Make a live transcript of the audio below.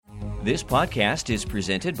This podcast is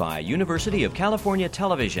presented by University of California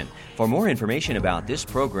Television. For more information about this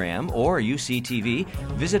program or UCTV,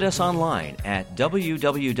 visit us online at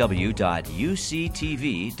www.uctv.tv.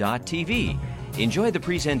 Enjoy the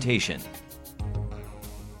presentation.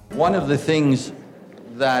 One of the things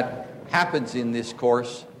that happens in this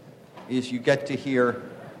course is you get to hear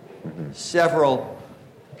several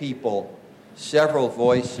people, several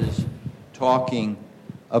voices talking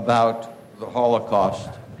about the Holocaust,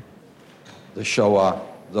 the Shoah,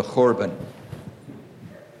 the Khurban.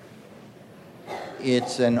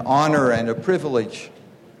 It's an honor and a privilege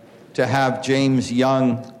to have James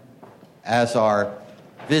Young as our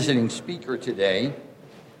visiting speaker today.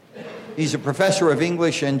 He's a professor of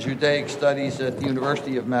English and Judaic Studies at the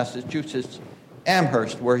University of Massachusetts,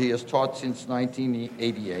 Amherst, where he has taught since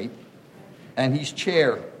 1988, and he's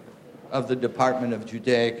chair of the Department of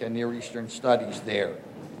Judaic and Near Eastern Studies there.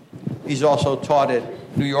 He's also taught at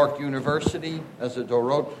New York University as a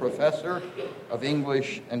Dorot professor of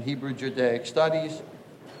English and Hebrew Judaic Studies,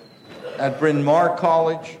 at Bryn Mawr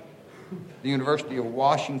College, the University of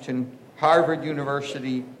Washington, Harvard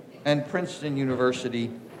University, and Princeton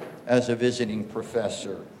University as a visiting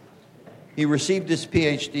professor. He received his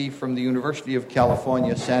PhD from the University of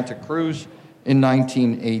California, Santa Cruz in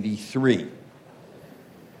 1983.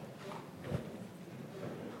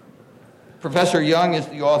 Professor Young is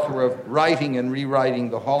the author of Writing and Rewriting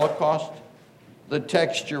the Holocaust, The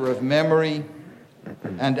Texture of Memory,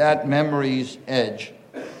 and At Memory's Edge,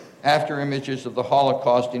 After Images of the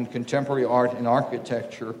Holocaust in Contemporary Art and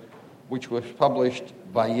Architecture, which was published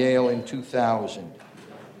by Yale in 2000.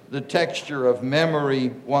 The Texture of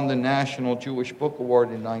Memory won the National Jewish Book Award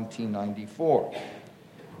in 1994.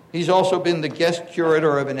 He's also been the guest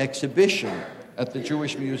curator of an exhibition at the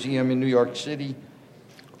Jewish Museum in New York City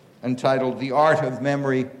entitled The Art of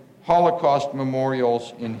Memory, Holocaust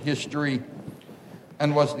Memorials in History,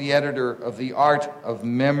 and was the editor of The Art of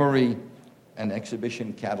Memory, an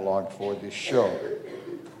exhibition catalog for this show.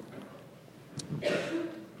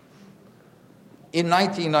 In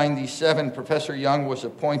 1997, Professor Young was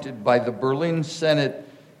appointed by the Berlin Senate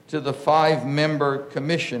to the 5-member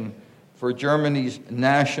Commission for Germany's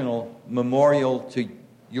National Memorial to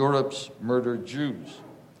Europe's Murdered Jews,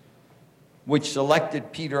 which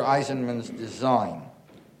selected Peter Eisenman's design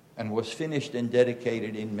and was finished and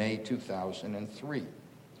dedicated in May 2003.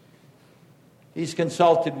 He's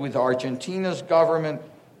consulted with Argentina's government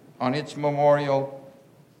on its memorial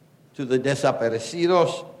to the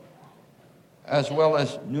desaparecidos, as well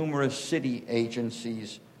as numerous city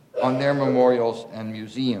agencies on their memorials and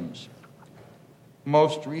museums.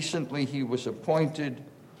 Most recently, he was appointed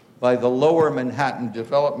by the Lower Manhattan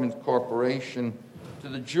Development Corporation to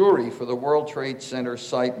the jury for the World Trade Center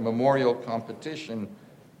Site Memorial Competition,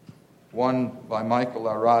 won by Michael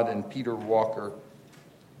Arad and Peter Walker,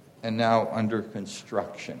 and now under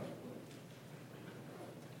construction.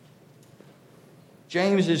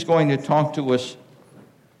 James is going to talk to us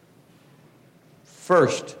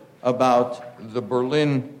first about the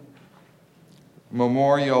Berlin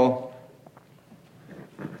Memorial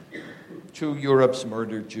to Europe's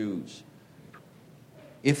Murdered Jews.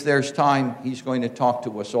 If there's time, he's going to talk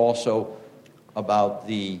to us also about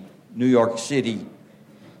the New York City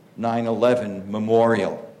 9/11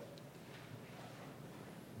 Memorial.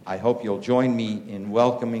 I hope you'll join me in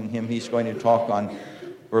welcoming him. He's going to talk on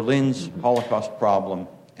Berlin's Holocaust problem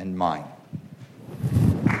and mine.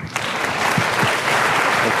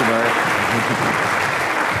 Thank you, Murray.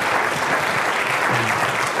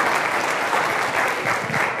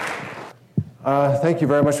 Thank you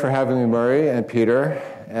very much for having me, Murray and Peter,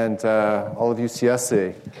 and all of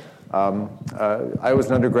UCSC. I was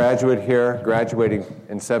an undergraduate here, graduating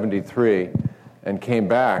in 73, and came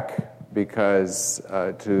back because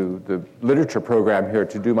to the literature program here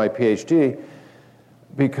to do my PhD,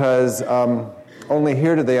 because only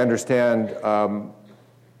here do they understand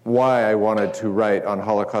why I wanted to write on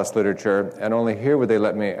Holocaust literature, and only here would they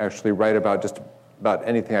let me actually write about just about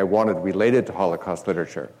anything I wanted related to Holocaust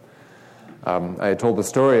literature. I had told the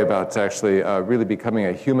story about actually really becoming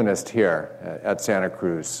a humanist here at Santa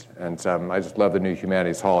Cruz, and I just love the new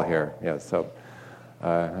Humanities Hall here. Yeah, so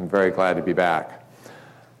I'm very glad to be back.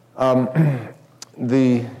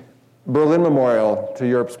 The Berlin Memorial to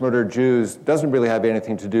Europe's Murdered Jews doesn't really have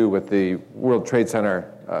anything to do with the World Trade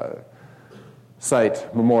Center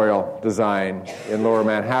site memorial design in Lower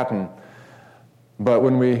Manhattan. But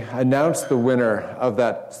when we announced the winner of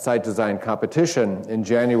that site design competition in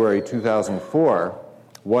January 2004,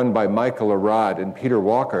 won by Michael Arad and Peter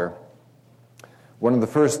Walker, one of the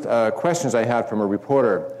first questions I had from a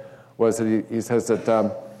reporter was that he says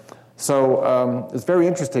that, So it's very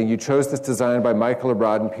interesting. You chose this design by Michael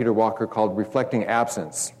Abrad and Peter Walker called Reflecting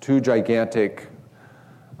Absence, two gigantic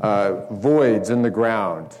voids in the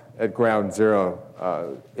ground at ground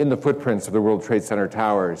zero in the footprints of the World Trade Center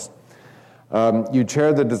towers. You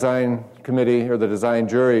chaired the design committee or the design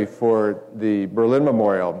jury for the Berlin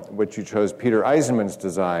Memorial, which you chose Peter Eisenman's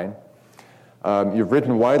design. You've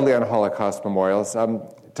written widely on Holocaust memorials.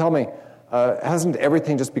 Tell me, hasn't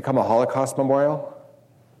everything just become a Holocaust memorial?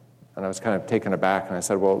 And I was kind of taken aback, and I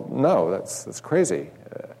said, well, no, that's crazy.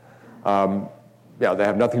 Yeah, they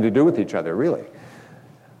have nothing to do with each other, really.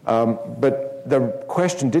 But the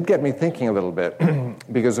question did get me thinking a little bit,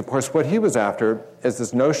 because, of course, what he was after is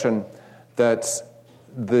this notion that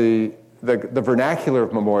the vernacular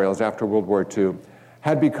of memorials after World War II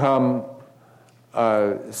had become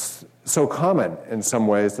so common in some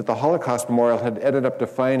ways that the Holocaust memorial had ended up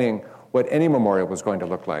defining what any memorial was going to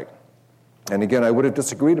look like. And again, I would have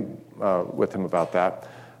disagreed with him about that.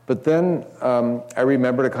 But then I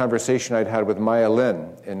remembered a conversation I'd had with Maya Lin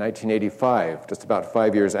in 1985, just about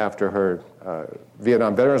 5 years after her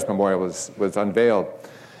Vietnam Veterans Memorial was unveiled,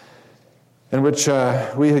 in which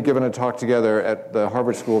we had given a talk together at the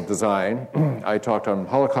Harvard School of Design. I talked on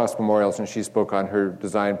Holocaust memorials, and she spoke on her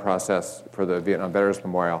design process for the Vietnam Veterans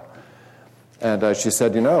Memorial. And she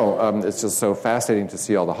said, it's just so fascinating to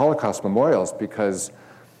see all the Holocaust memorials because,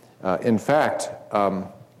 in fact,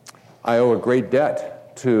 I owe a great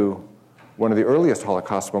debt to one of the earliest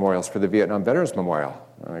Holocaust memorials for the Vietnam Veterans Memorial.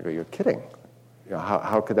 And I go, you're kidding.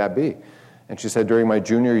 How could that be? And she said, during my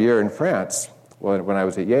junior year in France, when I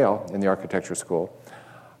was at Yale in the architecture school,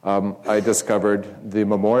 I discovered the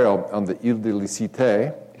memorial on the Ile de la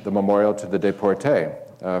Cité, the memorial to the déportés,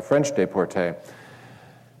 French déportés.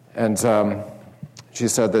 And she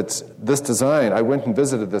said that this design, I went and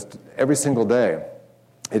visited this every single day.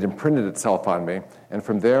 It imprinted itself on me. And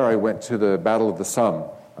from there, I went to the Battle of the Somme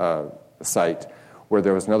site, where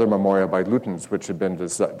there was another memorial by Lutyens, which had been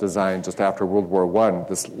designed just after World War I,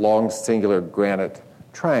 this long singular granite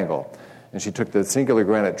triangle. And she took the singular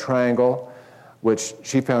granite triangle, which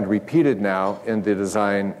she found repeated now in the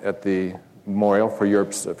design at the memorial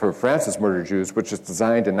for France's murdered Jews, which was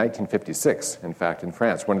designed in 1956, in fact, in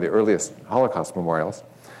France, one of the earliest Holocaust memorials.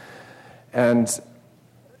 And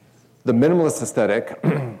the minimalist aesthetic,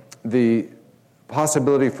 the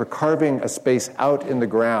possibility for carving a space out in the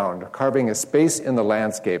ground, carving a space in the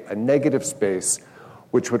landscape, a negative space,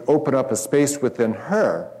 which would open up a space within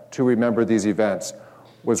her to remember these events,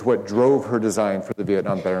 was what drove her design for the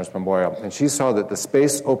Vietnam Veterans Memorial. And she saw that the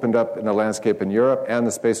space opened up in the landscape in Europe and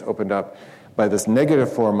the space opened up by this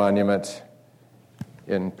negative form monument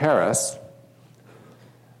in Paris,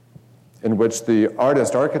 in which the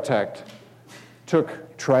architect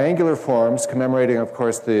took triangular forms commemorating, of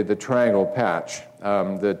course, the triangle patch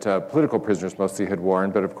that political prisoners mostly had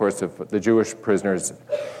worn, but of course if the Jewish prisoners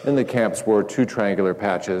in the camps wore two triangular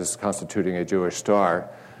patches constituting a Jewish star,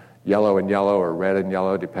 yellow and yellow or red and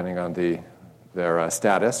yellow, depending on their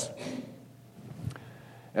status.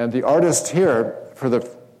 And the artist here for the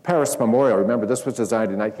Paris Memorial, remember this was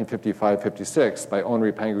designed in 1955-56 by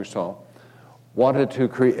Henri Pinguisson, wanted to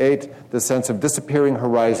create the sense of disappearing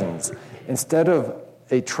horizons. Instead of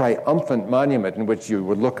a triumphant monument in which you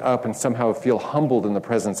would look up and somehow feel humbled in the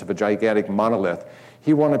presence of a gigantic monolith,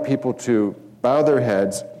 he wanted people to bow their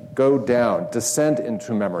heads, go down, descend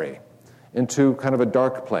into memory, into kind of a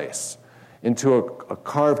dark place, into a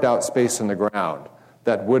carved out space in the ground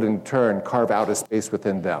that would in turn carve out a space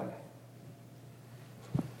within them.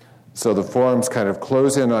 So the forms kind of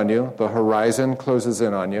close in on you, the horizon closes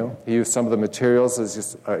in on you. He used some of the materials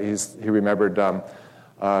as he remembered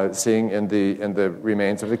seeing in the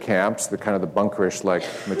remains of the camps, the kind of the bunkerish-like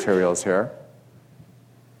materials here.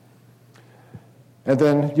 And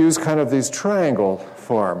then use kind of these triangle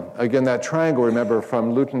form. Again, that triangle, remember,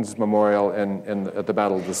 from Lutyens' memorial at the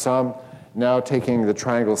Battle of the Somme, now taking the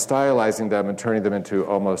triangle, stylizing them, and turning them into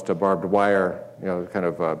almost a barbed wire, kind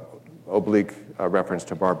of oblique reference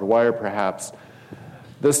to barbed wire, perhaps.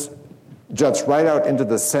 This juts right out into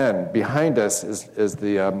the Seine. Behind us is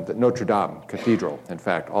the Notre Dame Cathedral, in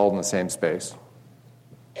fact, all in the same space.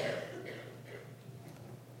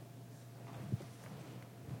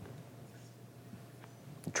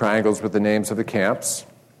 Triangles with the names of the camps.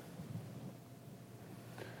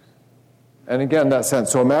 And again, that sense.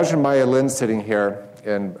 So imagine Maya Lin sitting here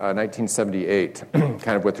in 1978, kind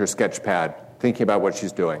of with her sketch pad, thinking about what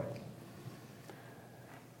she's doing.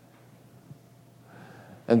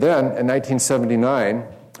 And then in 1979,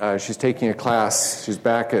 she's taking a class, she's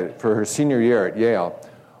back for her senior year at Yale,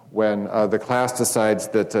 when the class decides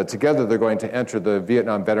that together they're going to enter the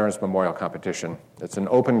Vietnam Veterans Memorial Competition. It's an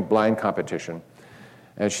open blind competition.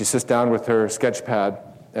 And she sits down with her sketch pad,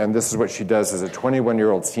 and this is what she does as a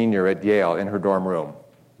 21-year-old senior at Yale in her dorm room,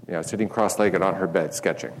 sitting cross-legged on her bed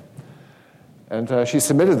sketching. And she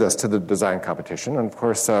submitted this to the design competition, and of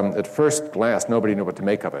course, at first glance, nobody knew what to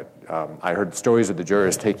make of it. I heard stories of the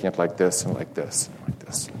jurors taking it like this and like this and like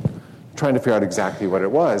this, trying to figure out exactly what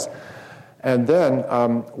it was. And then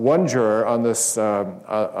one juror on this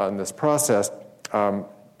process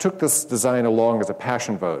took this design along as a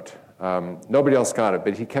passion vote. Nobody else got it,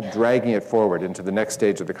 but he kept dragging it forward into the next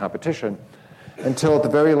stage of the competition until at the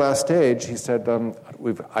very last stage, he said,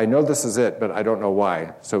 I know this is it, but I don't know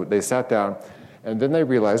why. So they sat down, and then they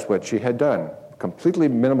realized what she had done. Completely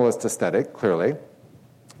minimalist aesthetic, clearly.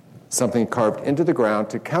 Something carved into the ground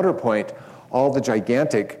to counterpoint all the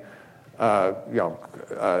gigantic,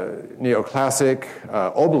 neoclassic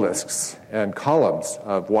obelisks and columns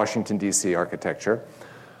of Washington, D.C. architecture.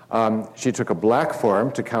 She took a black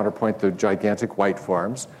form to counterpoint the gigantic white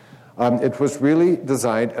forms. It was really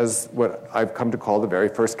designed as what I've come to call the very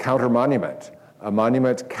first counter-monument, a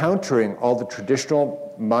monument countering all the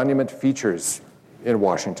traditional monument features in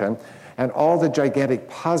Washington and all the gigantic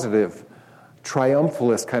positive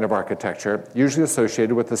triumphalist kind of architecture usually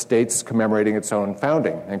associated with the states commemorating its own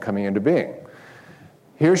founding and coming into being.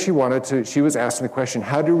 Here she was asking the question,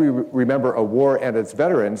 how do we remember a war and its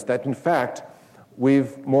veterans that in fact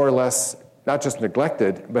we've more or less not just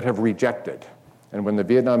neglected, but have rejected? And when the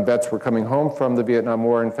Vietnam vets were coming home from the Vietnam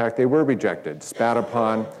War, in fact, they were rejected, spat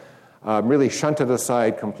upon, really shunted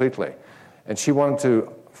aside completely. And she wanted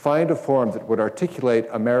to find a form that would articulate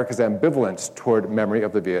America's ambivalence toward memory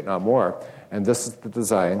of the Vietnam War. And this is the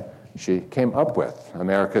design she came up with,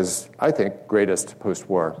 America's, I think, greatest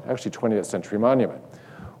post-war, actually 20th century monument.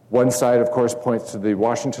 One side, of course, points to the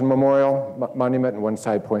Washington Memorial Monument, and one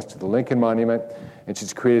side points to the Lincoln Monument. And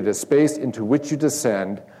she's created a space into which you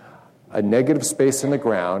descend, a negative space in the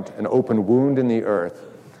ground, an open wound in the earth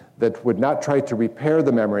that would not try to repair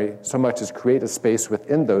the memory so much as create a space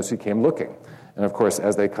within those who came looking. And of course,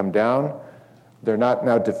 as they come down, they're not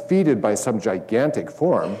now defeated by some gigantic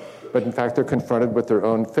form, but in fact they're confronted with their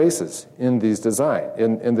own faces in the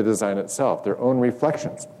design itself, their own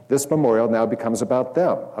reflections. This memorial now becomes about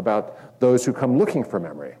them, about those who come looking for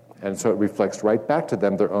memory. And so it reflects right back to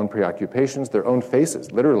them their own preoccupations, their own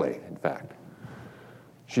faces, literally, in fact.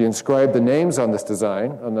 She inscribed the names on this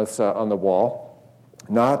design, on the wall,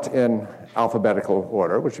 not in alphabetical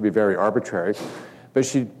order, which would be very arbitrary, but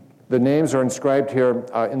the names are inscribed here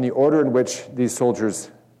in the order in which these soldiers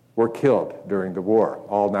were killed during the war,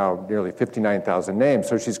 all now nearly 59,000 names.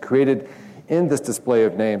 So she's created in this display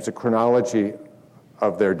of names a chronology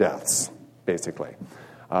of their deaths, basically.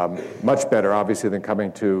 Much better, obviously, than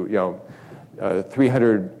coming to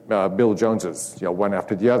 300 Bill Joneses, one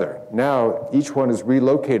after the other. Now, each one is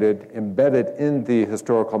relocated, embedded in the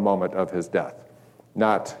historical moment of his death,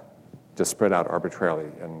 not just spread out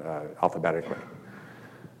arbitrarily and alphabetically.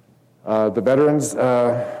 The veterans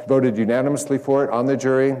voted unanimously for it on the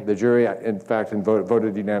jury. The jury, in fact,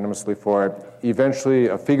 voted unanimously for it. Eventually,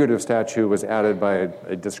 a figurative statue was added by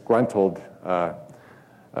a disgruntled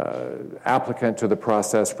applicant to the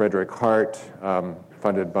process, Frederick Hart,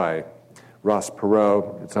 funded by Ross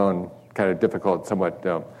Perot, its own kind of difficult, somewhat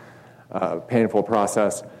painful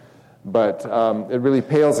process. But it really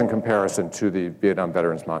pales in comparison to the Vietnam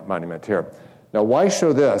Veterans Monument here. Now, why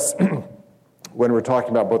show this when we're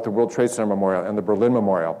talking about both the World Trade Center Memorial and the Berlin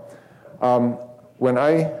Memorial? When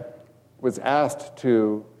I was asked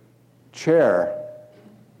to chair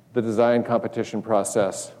the design competition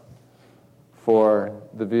process for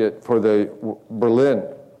the Berlin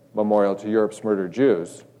Memorial to Europe's murdered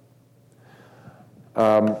Jews,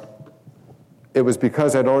 it was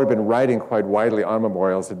because I'd already been writing quite widely on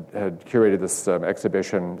memorials, had curated this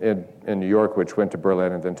exhibition in New York, which went to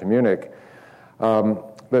Berlin and then to Munich,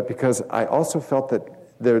 but because I also felt that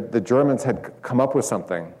the Germans had come up with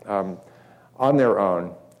something on their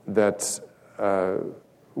own that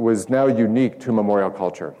was now unique to memorial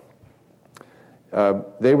culture.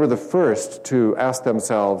 They were the first to ask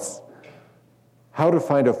themselves how to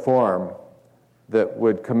find a form that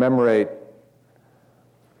would commemorate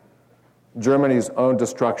Germany's own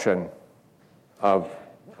destruction of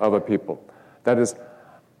a people. That is,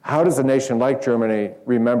 how does a nation like Germany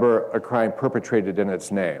remember a crime perpetrated in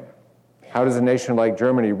its name? How does a nation like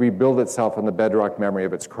Germany rebuild itself on the bedrock memory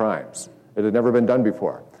of its crimes? It had never been done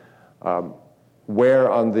before. Where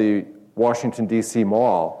on the Washington, D.C.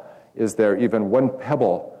 Mall is there even one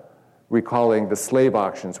pebble recalling the slave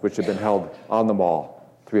auctions which had been held on the mall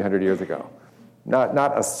 300 years ago?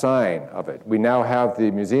 not a sign of it. We now have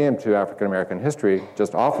the Museum to African American History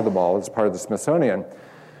just off of the mall as part of the Smithsonian,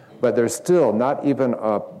 but there's still not even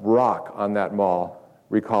a rock on that mall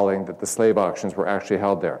recalling that the slave auctions were actually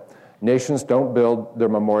held there. Nations don't build their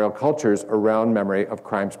memorial cultures around memory of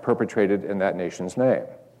crimes perpetrated in that nation's name.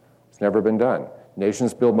 It's never been done.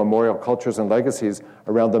 Nations build memorial cultures and legacies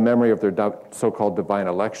around the memory of their so-called divine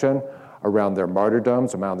election, around their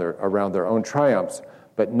martyrdoms, around their own triumphs,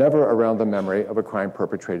 but never around the memory of a crime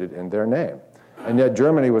perpetrated in their name. And yet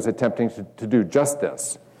Germany was attempting to do just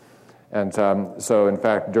this. And so, in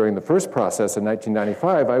fact, during the first process in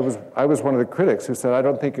 1995, I was one of the critics who said, I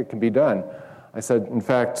don't think it can be done. I said, in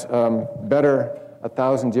fact, better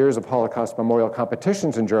 1,000 years of Holocaust memorial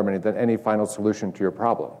competitions in Germany than any final solution to your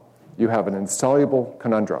problem. You have an insoluble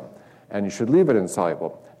conundrum, and you should leave it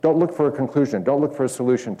insoluble. Don't look for a conclusion. Don't look for a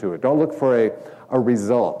solution to it. Don't look for a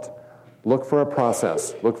result. Look for a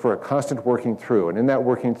process. Look for a constant working through. And in that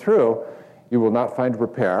working through, you will not find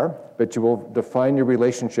repair, but you will define your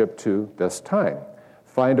relationship to this time.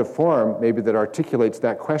 Find a form maybe that articulates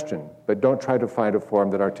that question, but don't try to find a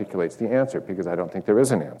form that articulates the answer, because I don't think there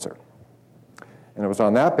is an answer. And it was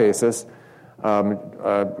on that basis, kind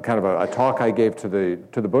of a talk I gave to the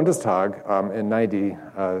Bundestag in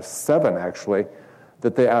 97, actually,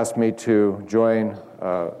 that they asked me to join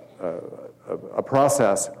a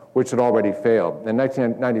process which had already failed. In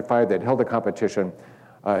 1995, they'd held a competition,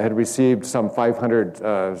 had received some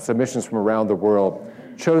 500 submissions from around the world,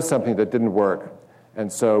 chose something that didn't work,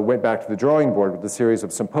 and so went back to the drawing board with a series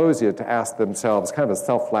of symposia to ask themselves kind of a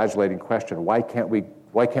self-flagellating question: why can't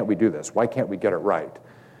we do this? Why can't we get it right?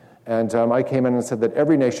 And I came in and said that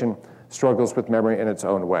every nation struggles with memory in its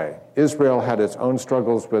own way. Israel had its own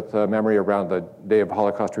struggles with memory around the Day of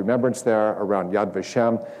Holocaust Remembrance there, around Yad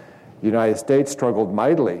Vashem. The United States struggled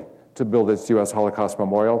mightily to build its U.S. Holocaust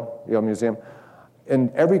Memorial Museum.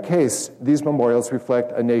 In every case, these memorials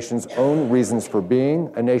reflect a nation's own reasons for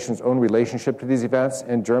being, a nation's own relationship to these events.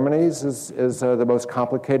 And Germany's is the most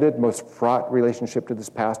complicated, most fraught relationship to this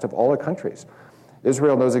past of all the countries.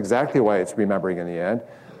 Israel knows exactly why it's remembering in the end.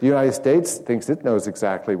 The United States thinks it knows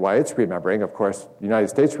exactly why it's remembering. Of course, the United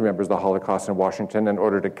States remembers the Holocaust in Washington in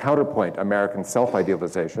order to counterpoint American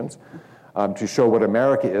self-idealizations, to show what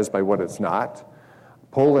America is by what it's not.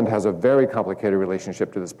 Poland has a very complicated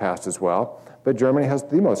relationship to this past as well, but Germany has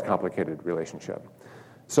the most complicated relationship.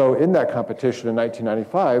 So in that competition in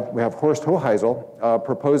 1995, we have Horst Hoheisel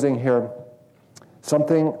proposing here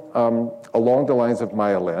something along the lines of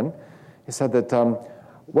Maya Lin. He said that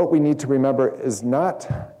what we need to remember is not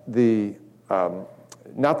the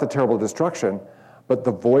terrible destruction, but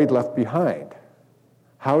the void left behind.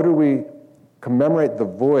 How do we commemorate the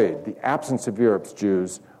void, the absence of Europe's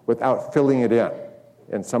Jews, without filling it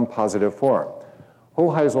in some positive form?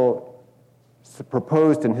 Hoheisel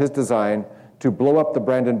proposed in his design to blow up the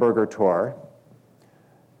Brandenburger Tor,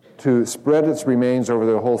 to spread its remains over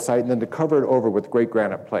the whole site, and then to cover it over with great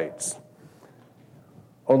granite plates.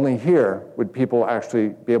 Only here would people actually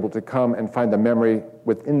be able to come and find the memory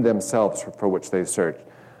within themselves for which they searched.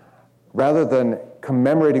 Rather than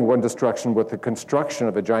commemorating one destruction with the construction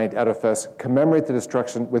of a giant edifice, commemorate the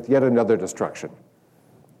destruction with yet another destruction.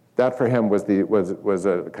 That for him was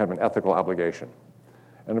a kind of an ethical obligation.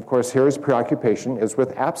 And of course, here his preoccupation is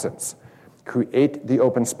with absence. Create the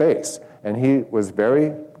open space. And he was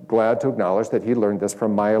very glad to acknowledge that he learned this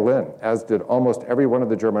from Maya Lin, as did almost every one of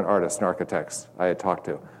the German artists and architects I had talked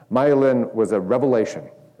to. Maya Lin was a revelation,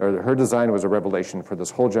 or her design was a revelation for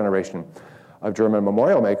this whole generation of German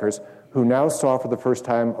memorial makers who now saw for the first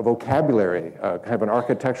time a vocabulary, kind of an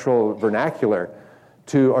architectural vernacular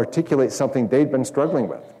to articulate something they'd been struggling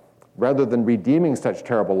with. Rather than redeeming such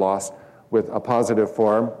terrible loss with a positive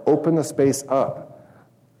form, open the space up.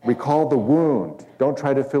 Recall the wound. Don't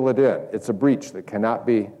try to fill it in. It's a breach that cannot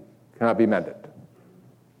be mended.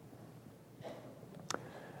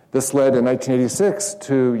 This led in 1986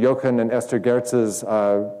 to Jochen and Esther Gertz's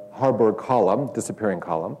Harburg column, disappearing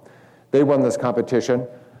column. They won this competition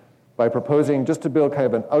by proposing just to build kind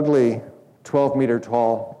of an ugly 12-meter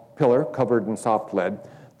tall pillar covered in soft lead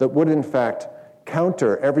that would in fact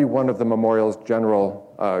counter every one of the memorial's general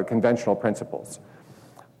conventional principles.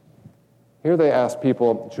 Here they asked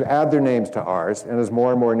people to add their names to ours, and as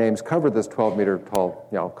more and more names cover this 12-meter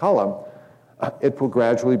tall column, it will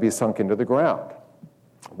gradually be sunk into the ground.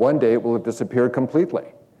 One day it will have disappeared completely,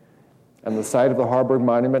 and the site of the Harburg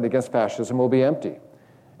Monument Against Fascism will be empty.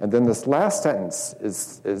 And then this last sentence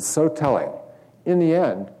is so telling. In the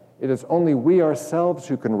end, it is only we ourselves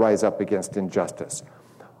who can rise up against injustice.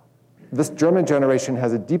 This German generation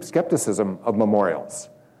has a deep skepticism of memorials.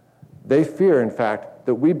 They fear, in fact,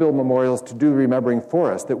 that we build memorials to do the remembering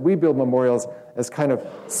for us, that we build memorials as kind of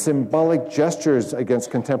symbolic gestures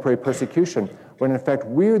against contemporary persecution, when in fact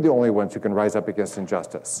we're the only ones who can rise up against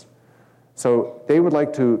injustice. So they would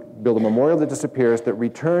like to build a memorial that disappears, that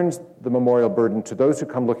returns the memorial burden to those who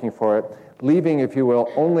come looking for it, leaving, if you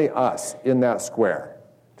will, only us in that square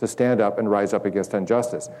to stand up and rise up against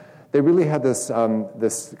injustice. They really had this kind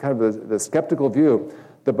of the skeptical view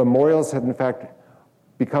that memorials had in fact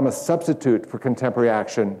become a substitute for contemporary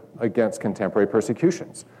action against contemporary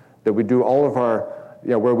persecutions. That we do all of our,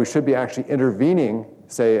 where we should be actually intervening,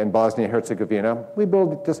 say in Bosnia-Herzegovina, we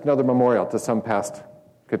build just another memorial to some past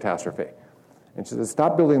catastrophe. And so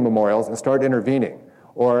stop building memorials and start intervening.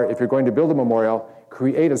 Or if you're going to build a memorial,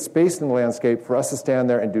 create a space in the landscape for us to stand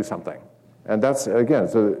there and do something. And that's, again,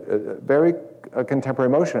 it's a very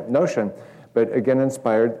contemporary notion, but again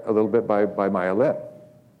inspired a little bit by Maya Lin.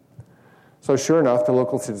 So sure enough, the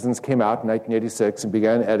local citizens came out in 1986 and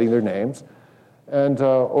began adding their names. And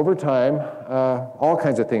over time, all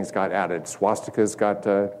kinds of things got added. Swastikas got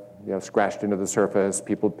scratched into the surface.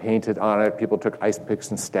 People painted on it. People took ice picks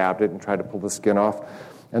and stabbed it and tried to pull the skin off.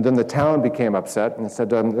 And then the town became upset and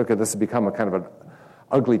said, look, this has become a kind of an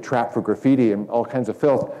ugly trap for graffiti and all kinds of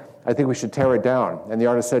filth. I think we should tear it down. And the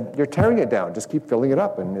artist said, you're tearing it down. Just keep filling it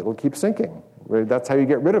up and it'll keep sinking. That's how you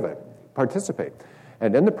get rid of it. Participate.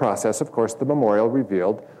 And in the process, of course, the memorial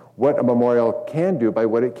revealed what a memorial can do by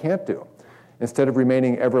what it can't do. Instead of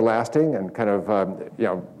remaining everlasting and kind of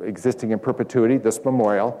existing in perpetuity, this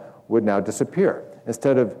memorial would now disappear.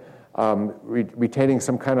 Instead of retaining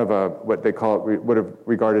some kind of what they call it, would have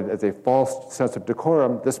regarded as a false sense of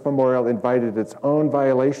decorum, this memorial invited its own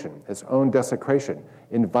violation, its own desecration,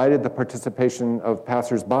 invited the participation of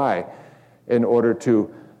passers-by in order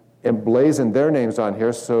to emblazon their names on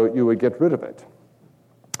here so you would get rid of it.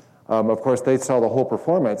 Of course, they saw the whole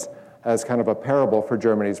performance as kind of a parable for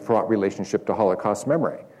Germany's fraught relationship to Holocaust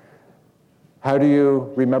memory. How do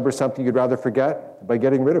you remember something you'd rather forget? By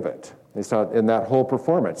getting rid of it. They saw in that whole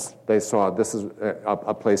performance, they saw this is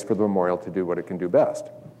a place for the memorial to do what it can do best.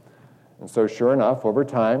 And so sure enough, over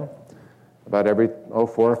time, about every 4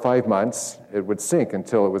 or 5 months, it would sink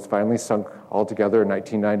until it was finally sunk altogether in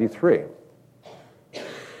 1993. It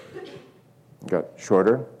got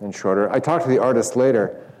shorter and shorter. I talked to the artist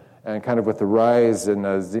later, and kind of with the rise in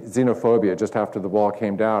xenophobia just after the wall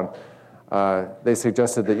came down, they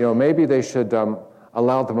suggested that maybe they should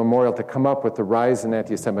allow the memorial to come up with the rise in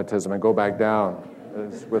anti-Semitism and go back down,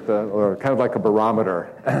 or kind of like a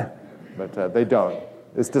barometer. But they don't.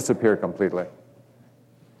 It's disappeared completely.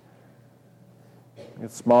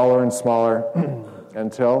 It's smaller and smaller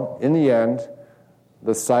until, in the end,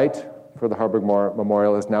 the site for the Harburg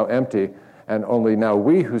Memorial is now empty, and only now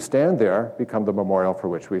we who stand there become the memorial for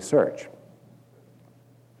which we search.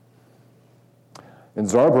 In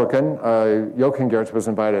Saarbrücken, Jochen Gertz was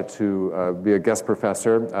invited to be a guest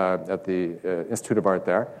professor at the Institute of Art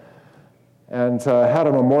there, and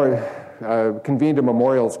had convened a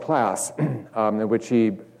memorials class in which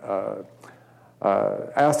he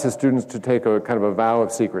asked his students to take a kind of a vow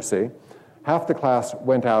of secrecy. Half the class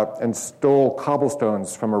went out and stole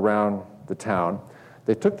cobblestones from around the town.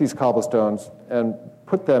 They took these cobblestones and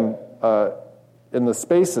put them in the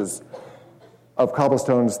spaces of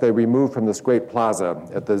cobblestones they removed from this great plaza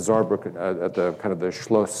at the Saarbrücken, at the kind of the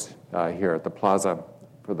Schloss here at the plaza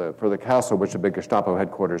for the castle, which had been Gestapo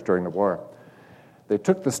headquarters during the war. They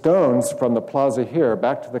took the stones from the plaza here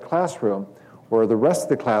back to the classroom, where the rest of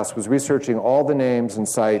the class was researching all the names and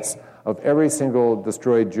sites of every single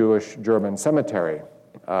destroyed Jewish German cemetery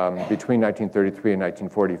between 1933 and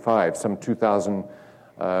 1945, some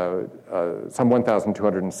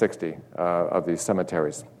 1,260 of these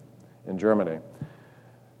cemeteries in Germany.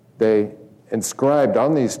 They inscribed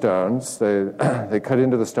on these stones, they cut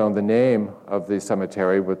into the stone the name of the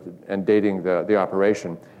cemetery and dating the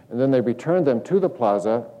operation, and then they returned them to the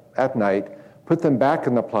plaza at night, put them back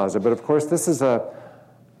in the plaza. But of course, this is a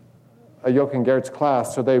Jochen Gertz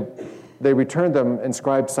class, so they returned them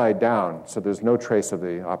inscribed side down, so there's no trace of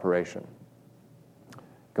the operation.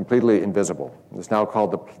 Completely invisible. It's now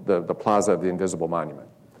called the Plaza of the Invisible Monument.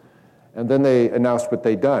 And then they announced what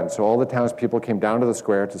they'd done. So all the townspeople came down to the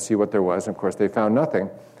square to see what there was, and of course they found nothing.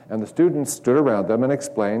 And the students stood around them and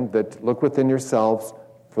explained that look within yourselves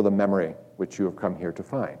for the memory which you have come here to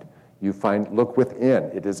find. Look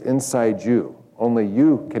within. It is inside you. Only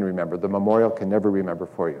you can remember. The memorial can never remember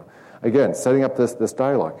for you. Again, setting up this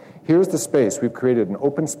dialogue. Here's the space. We've created an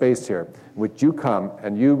open space here in which you come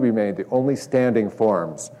and you remain the only standing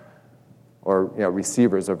forms or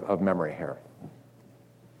receivers of memory here.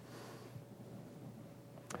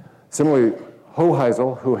 Similarly,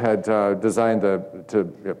 Hoheisel, who had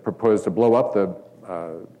proposed to blow up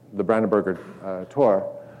the Brandenburger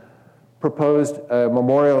Tor, proposed a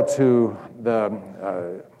memorial to the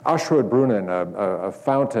Aschrodbrunnen, a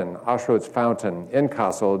fountain, Aschrod's fountain in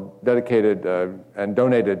Kassel, dedicated and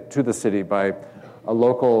donated to the city by a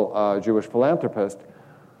local Jewish philanthropist,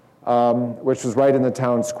 which was right in the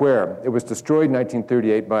town square. It was destroyed in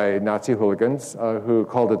 1938 by Nazi hooligans who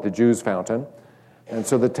called it the Jews' Fountain. And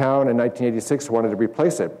so the town in 1986 wanted to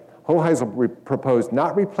replace it. Hoheisel proposed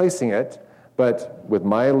not replacing it, but with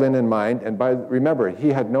Mayr-Lin in mind. And remember, he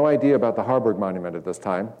had no idea about the Harburg Monument at this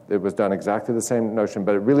time. It was done exactly the same notion,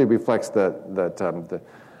 but it really reflects the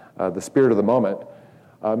spirit of the moment.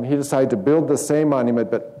 He decided to build the same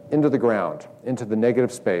monument, but into the ground, into the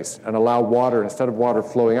negative space, and allow water, instead of water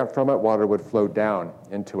flowing up from it, water would flow down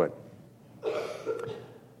into it.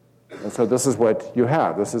 And so this is what you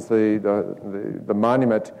have. This is the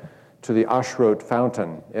monument to the Aschrod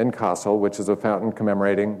Fountain in Kassel, which is a fountain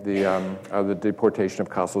commemorating the deportation of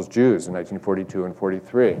Kassel's Jews in 1942 and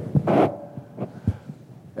 43.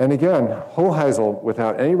 And again, Hoheisel,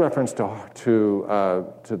 without any reference to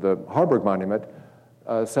the Harburg Monument,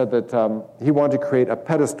 said that he wanted to create a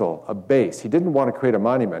pedestal, a base. He didn't want to create a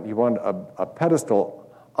monument. He wanted a pedestal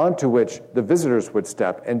onto which the visitors would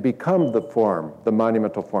step and become the form, the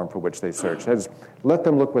monumental form for which they search. That is, let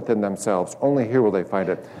them look within themselves. Only here will they find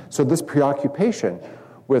it. So this preoccupation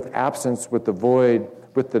with absence, with the void,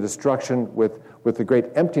 with the destruction, with the great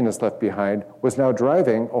emptiness left behind, was now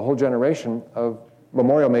driving a whole generation of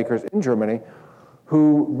memorial makers in Germany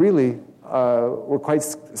who really were quite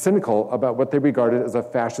cynical about what they regarded as a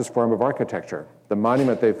fascist form of architecture. The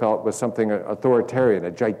monument, they felt, was something authoritarian,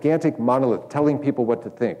 a gigantic monolith telling people what to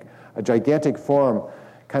think, a gigantic form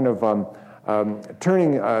kind of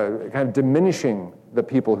diminishing the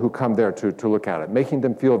people who come there to look at it, making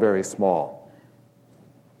them feel very small.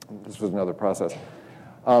 This was another process.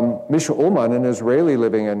 Misha Ullmann, an Israeli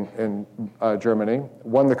living in Germany,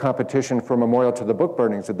 won the competition for memorial to the book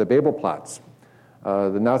burnings at the Babelplatz.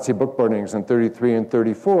 The Nazi book burnings in 33 and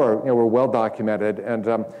 34 were well documented,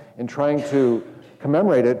 and in trying to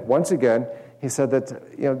commemorate it, once again, he said that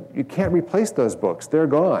you can't replace those books. They're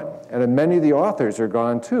gone. And many of the authors are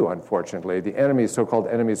gone too, unfortunately, the enemies, so-called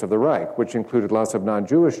enemies of the Reich, which included lots of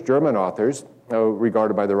non-Jewish German authors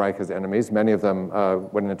regarded by the Reich as enemies. Many of them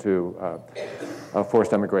went into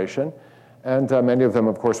forced emigration, and many of them,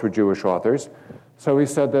 of course, were Jewish authors. So he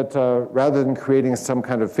said that rather than creating some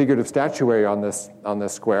kind of figurative statuary on this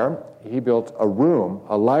square, he built a room,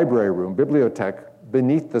 a library room, bibliothek,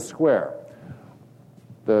 beneath the square.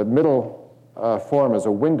 The middle form is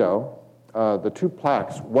a window. The two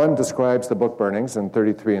plaques, one describes the book burnings in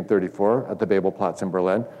 33 and 34 at the Babelplatz in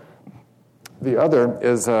Berlin. The other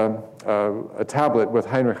is a tablet with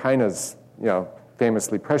Heinrich Heine's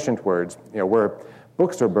famously prescient words, where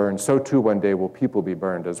books are burned, so too one day will people be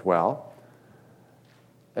burned as well.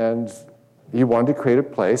 And he wanted to create a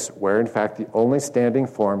place where, in fact, the only standing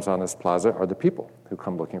forms on this plaza are the people who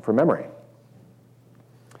come looking for memory.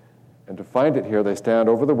 And to find it here, they stand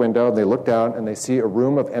over the window, and they look down, and they see a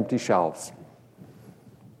room of empty shelves.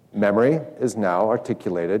 Memory is now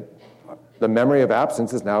articulated. The memory of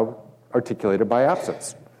absence is now articulated by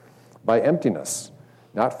absence, by emptiness.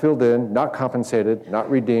 Not filled in, not compensated, not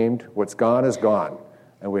redeemed. What's gone is gone.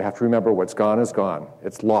 And we have to remember what's gone is gone.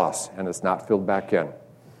 It's lost, and it's not filled back in.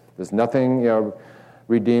 There's nothing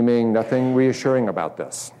redeeming, nothing reassuring about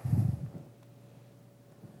this.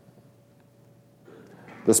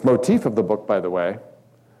 This motif of the book, by the way,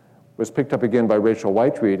 was picked up again by Rachel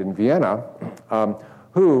Whiteread in Vienna,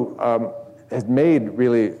 who had made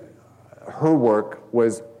really her work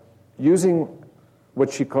was using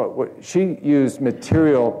she used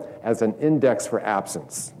material as an index for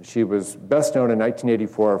absence. She was best known in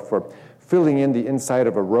 1984 for filling in the inside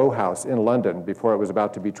of a row house in London before it was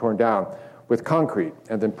about to be torn down with concrete,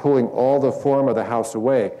 and then pulling all the form of the house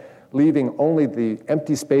away, leaving only the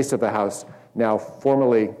empty space of the house now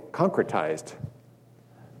formally concretized,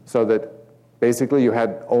 so that basically you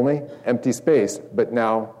had only empty space, but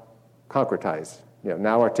now concretized,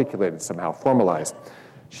 now articulated somehow, formalized.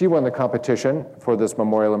 She won the competition for this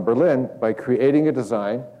memorial in Berlin by creating a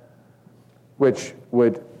design which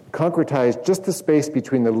would concretize just the space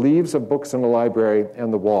between the leaves of books in the library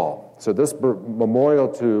and the wall. So this memorial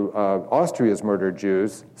to Austria's murdered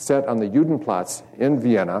Jews, set on the Judenplatz in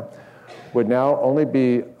Vienna, would now only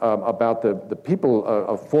be about the people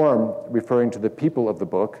of form, referring to the people of the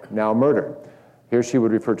book now murdered. Here she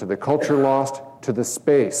would refer to the culture lost, to the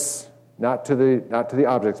space not to the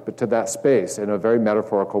objects, but to that space in a very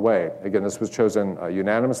metaphorical way. Again, this was chosen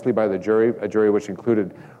unanimously by the jury, a jury which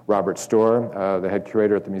included Robert Storr, the head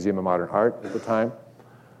curator at the Museum of Modern Art at the time,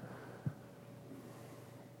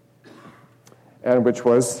 and which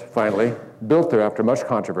was finally built there after much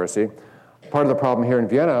controversy. Part of the problem here in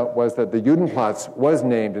Vienna was that the Judenplatz was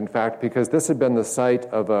named, in fact, because this had been the site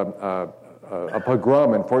of a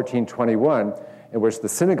pogrom in 1421, in which the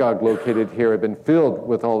synagogue located here had been filled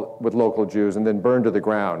with local Jews and then burned to the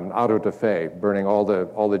ground, an auto da fe, burning all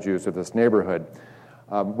the Jews of this neighborhood.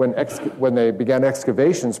 When they began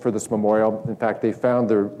excavations for this memorial, in fact, they found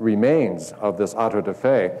the remains of this auto da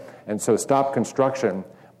fe, and so stopped construction,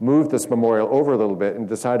 moved this memorial over a little bit, and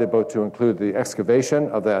decided both to include the excavation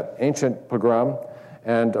of that ancient pogrom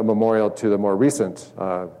and a memorial to the more recent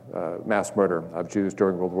mass murder of Jews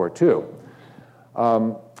during World War II.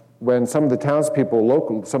 When some of the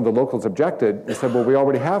townspeople, some of the locals objected, they said, well, we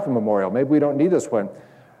already have a memorial. Maybe we don't need this one.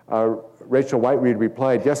 Rachel Whiteread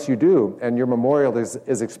replied, yes, you do, and your memorial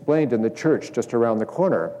is explained in the church just around the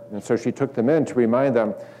corner. And so she took them in to remind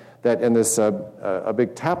them that in this a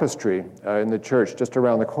big tapestry in the church just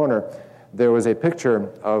around the corner, there was a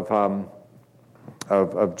picture of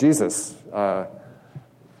Jesus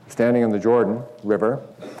standing in the Jordan River.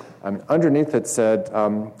 Underneath it said,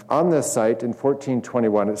 on this site in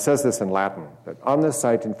 1421, it says this in Latin, but on this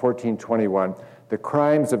site in 1421, the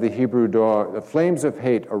crimes of the Hebrew dog, the flames of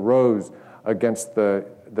hate arose against the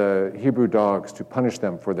Hebrew dogs to punish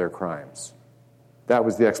them for their crimes. That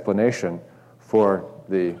was the explanation for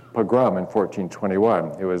the pogrom in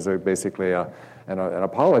 1421. It was basically an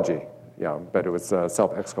apology, but it was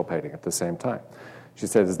self-exculpating at the same time. She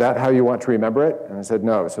said, is that how you want to remember it? And I said,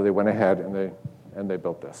 no. So they went ahead and they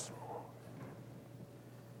built this.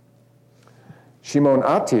 Shimon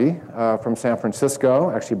Atti from San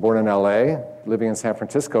Francisco, actually born in LA, living in San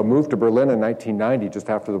Francisco, moved to Berlin in 1990, just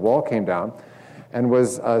after the wall came down, and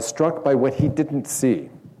was struck by what he didn't see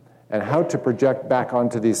and how to project back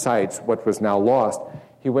onto these sites what was now lost.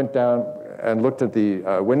 He went down and went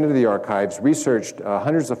into the archives, researched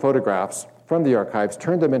hundreds of photographs from the archives,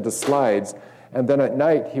 turned them into slides, and then at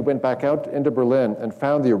night he went back out into Berlin and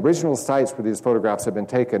found the original sites where these photographs had been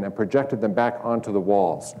taken and projected them back onto the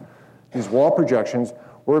walls. These wall projections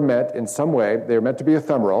were meant in some way, they were meant to be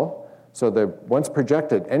ephemeral, so that once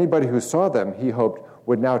projected, anybody who saw them, he hoped,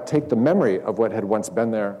 would now take the memory of what had once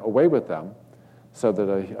been there away with them, so that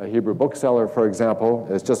a Hebrew bookseller, for example,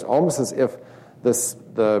 is just almost as if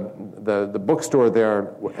the bookstore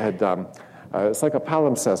there had, it's like a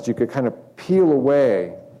palimpsest. You could kind of peel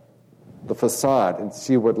away the facade and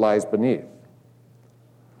see what lies beneath.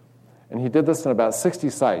 And he did this in about 60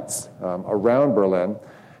 sites around Berlin,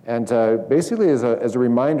 and basically as a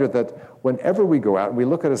reminder that whenever we go out and we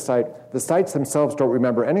look at a site, the sites themselves don't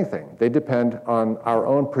remember anything. They depend on our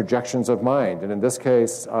own projections of mind, and in this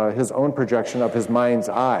case, his own projection of his mind's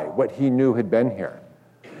eye, what he knew had been here,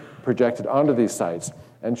 projected onto these sites.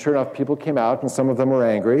 And sure enough, people came out, and some of them were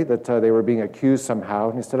angry that they were being accused somehow.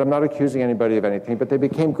 And he said, I'm not accusing anybody of anything, but they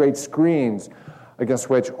became great screens against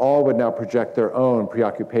which all would now project their own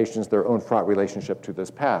preoccupations, their own fraught relationship to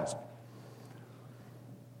this past.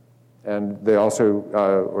 And they also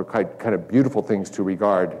were kind of beautiful things to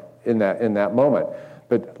regard in that moment.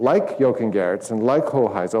 But like Jochen Gertz and like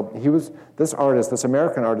Hoheisel, this artist, this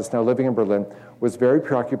American artist now living in Berlin, was very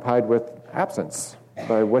preoccupied with absence,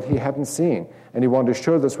 by what he hadn't seen. And he wanted to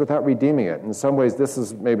show this without redeeming it. In some ways, this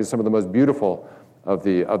is maybe some of the most beautiful of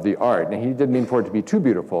the art. And he didn't mean for it to be too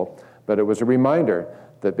beautiful, but it was a reminder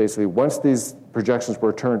that basically once these projections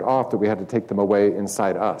were turned off, that we had to take them away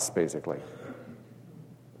inside us, basically.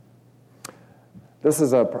 This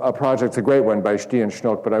is a project, it's a great one by Stee and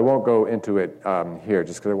Schnock, but I won't go into it here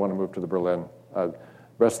just because I want to move to the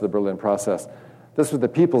rest of the Berlin process. This was the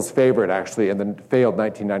people's favorite, actually, in the failed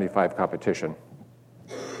 1995 competition.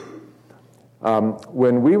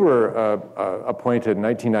 When we were appointed in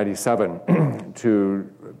 1997 to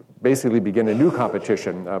basically begin a new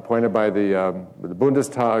competition, appointed by the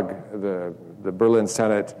Bundestag, the Berlin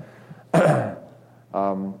Senate,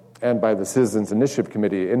 and by the Citizens Initiative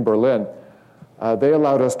Committee in Berlin, they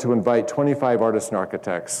allowed us to invite 25 artists and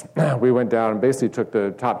architects. We went down and basically took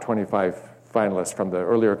the top 25 finalists from the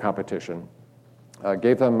earlier competition,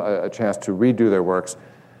 gave them a chance to redo their works.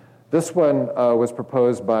 This one was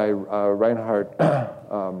proposed by Reinhard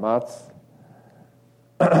Matz,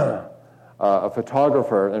 a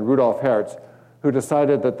photographer, and Rudolf Hertz, who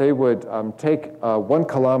decided that they would take 1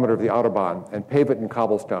 kilometer of the Autobahn and pave it in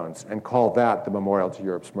cobblestones and call that the Memorial to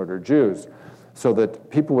Europe's Murdered Jews, so that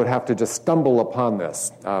people would have to just stumble upon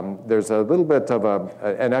this. There's a little bit of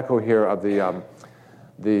an echo here of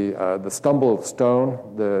the Stumble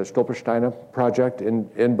Stone, the Stolpersteine project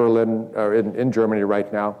in Berlin, or in Germany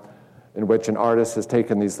right now, in which an artist has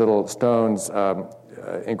taken these little stones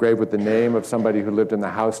engraved with the name of somebody who lived in the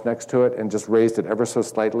house next to it and just raised it ever so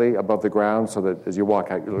slightly above the ground so that as you walk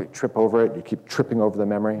out, you trip over it. You keep tripping over the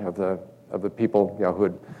memory of the people,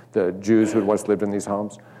 the Jews who had once lived in these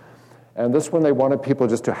homes. And this one they wanted people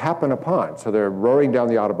just to happen upon. So they're roaring down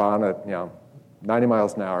the Autobahn at 90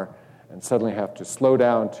 miles an hour and suddenly have to slow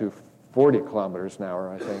down to 40 kilometers an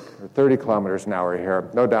hour, I think, or 30 kilometers an hour here,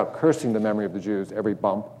 no doubt cursing the memory of the Jews every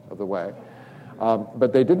bump of the way.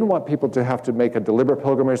 But they didn't want people to have to make a deliberate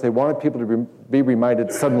pilgrimage. They wanted people to be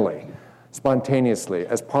reminded suddenly, spontaneously,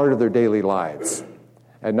 as part of their daily lives,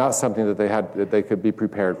 and not something that they could be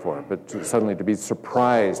prepared for, but suddenly to be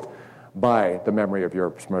surprised by the memory of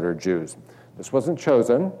Europe's murdered Jews. This wasn't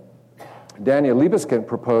chosen. Daniel Libeskind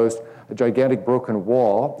proposed a gigantic broken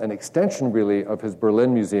wall, an extension really of his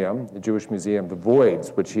Berlin museum, the Jewish museum, the voids,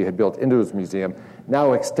 which he had built into his museum,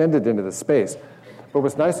 now extended into the space. But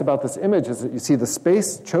what's nice about this image is that you see the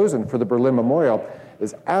space chosen for the Berlin Memorial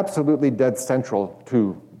is absolutely dead central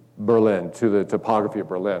to Berlin, to the topography of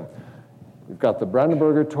Berlin. You've got the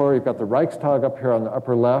Brandenburger Tor, you've got the Reichstag up here on the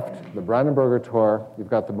upper left, the Brandenburger Tor, you've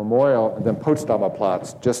got the memorial, and then Potsdamer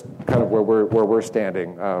Platz, just kind of where we're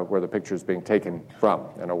standing, where the picture is being taken from,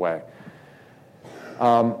 in a way.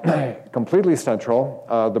 Completely central.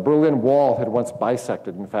 The Berlin Wall had once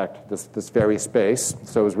bisected, in fact, this very space,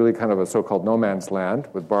 so it was really kind of a so-called no man's land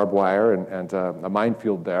with barbed wire and a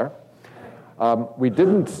minefield there. We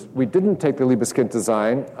didn't take the Libeskind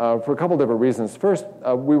design for a couple different reasons. First,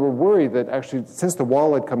 we were worried that actually, since the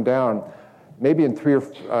wall had come down, maybe in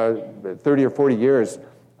 30 or 40 years,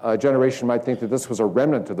 a generation might think that this was a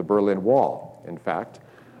remnant of the Berlin Wall, in fact.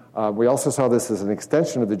 We also saw this as an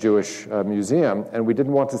extension of the Jewish Museum, and we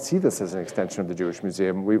didn't want to see this as an extension of the Jewish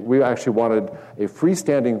Museum. We actually wanted a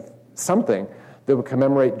freestanding something that would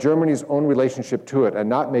commemorate Germany's own relationship to it and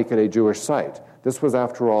not make it a Jewish site. This was,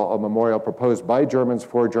 after all, a memorial proposed by Germans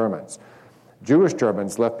for Germans. Jewish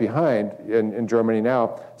Germans left behind in Germany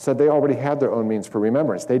now said they already had their own means for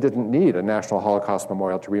remembrance. They didn't need a National Holocaust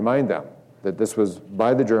Memorial to remind them that this was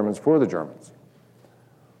by the Germans for the Germans.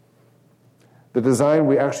 The design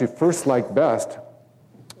we actually first liked best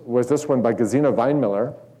was this one by Gesine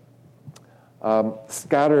Weinmiller,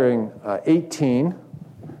 scattering 18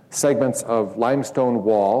 segments of limestone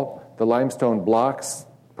wall, the limestone blocks,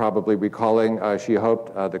 probably recalling, she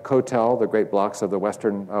hoped, the Kotel, the great blocks of the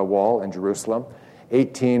Western Wall in Jerusalem.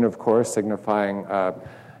 18, of course, signifying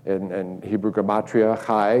in Hebrew gematria,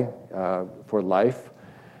 chai, for life.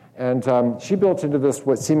 And she built into this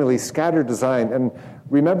what seemingly scattered design. And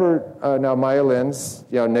remember now Maya Lin's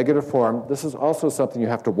negative form. This is also something you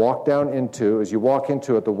have to walk down into. As you walk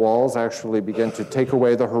into it, the walls actually begin to take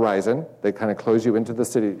away the horizon. They kind of close you into the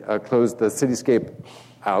city, close the cityscape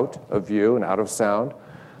out of view and out of sound.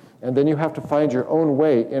 And then you have to find your own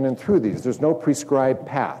way in and through these. There's no prescribed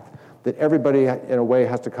path that everybody, in a way,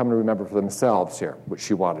 has to come to remember for themselves here, which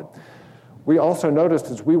she wanted. We also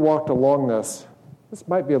noticed as we walked along this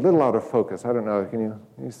might be a little out of focus. I don't know. Can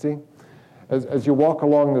you see? As you walk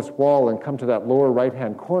along this wall and come to that lower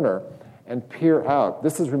right-hand corner and peer out,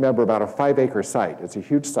 this is, remember, about a 5-acre site. It's a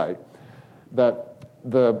huge site. That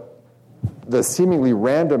the seemingly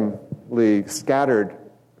randomly scattered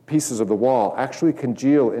pieces of the wall actually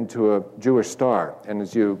congeal into a Jewish star. And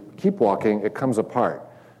as you keep walking, it comes apart.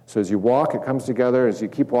 So as you walk, it comes together. As you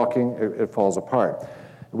keep walking, it falls apart.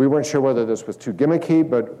 We weren't sure whether this was too gimmicky,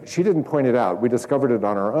 but she didn't point it out. We discovered it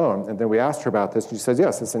on our own, and then we asked her about this, and she says,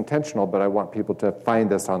 yes, it's intentional, but I want people to find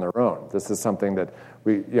this on their own. This is something that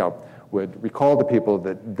we would recall to people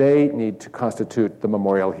that they need to constitute the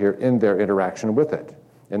memorial here in their interaction with it,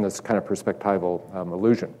 in this kind of perspectival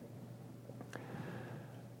illusion.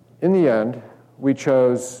 In the end, we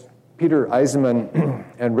chose Peter Eisenman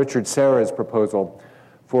and Richard Serra's proposal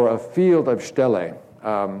for a field of stele.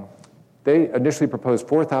 They initially proposed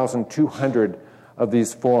 4,200 of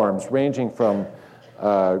these forms, ranging from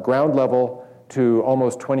ground level to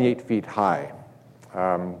almost 28 feet high.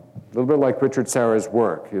 A little bit like Richard Serra's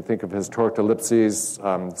work. You think of his torqued ellipses,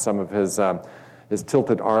 some of his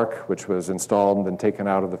tilted arc, which was installed and then taken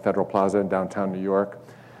out of the Federal Plaza in downtown New York.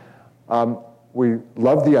 We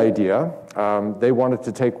loved the idea. They wanted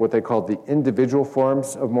to take what they called the individual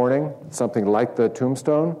forms of mourning, something like the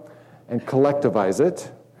tombstone, and collectivize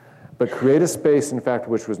it, but create a space, in fact,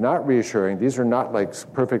 which was not reassuring. These are not like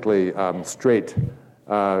perfectly straight.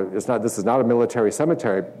 This is not a military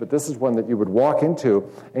cemetery, but this is one that you would walk into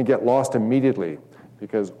and get lost immediately,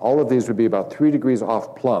 because all of these would be about 3 degrees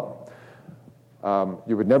off plumb.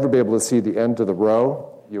 You would never be able to see the end of the row.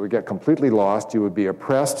 You would get completely lost. You would be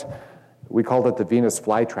oppressed. We called it the Venus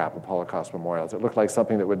flytrap of Holocaust memorials. It looked like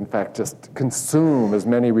something that would, in fact, just consume as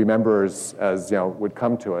many rememberers as would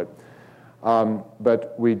come to it.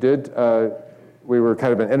 But we did. We were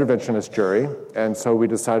kind of an interventionist jury, and so we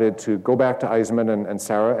decided to go back to Eisenman and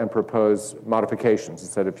Sarah and propose modifications. And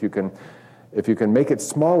said, if you can make it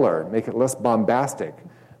smaller, make it less bombastic,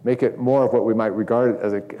 make it more of what we might regard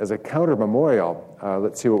as a counter memorial,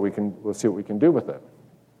 we'll see what we can do with it.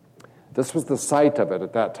 This was the site of it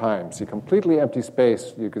at that time. See, completely empty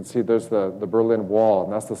space. You can see there's the Berlin Wall,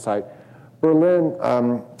 and that's the site. Berlin,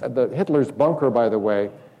 the Hitler's bunker, by the way,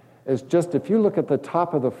 is just, if you look at the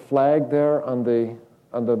top of the flag there on the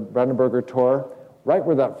Brandenburger Tor, right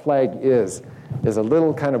where that flag is a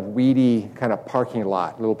little kind of weedy kind of parking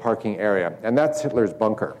lot, little parking area, and that's Hitler's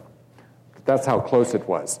bunker. That's how close it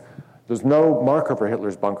was. There's no marker for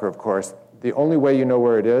Hitler's bunker, of course. The only way you know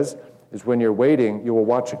where it is when you're waiting, you will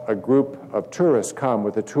watch a group of tourists come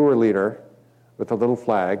with a tour leader with a little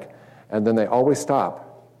flag, and then they always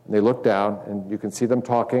stop, and they look down, and you can see them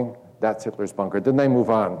talking. That's Hitler's bunker. Then they move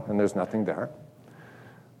on, and there's nothing there.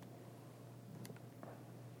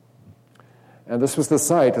 And this was the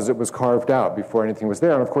site as it was carved out before anything was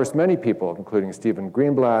there. And of course, many people, including Stephen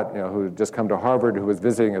Greenblatt, who had just come to Harvard, who was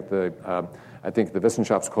visiting at the, I think, the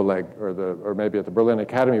Wissenschaftskolleg, or maybe at the Berlin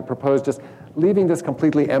Academy, proposed just leaving this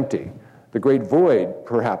completely empty. The Great Void,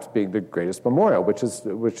 perhaps, being the greatest memorial, which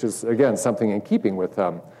is again something in keeping with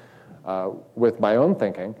my own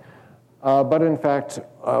thinking. But in fact,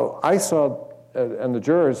 I saw, and the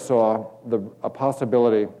jurors saw, a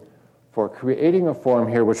possibility for creating a form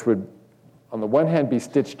here which would, on the one hand, be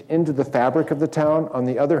stitched into the fabric of the town, on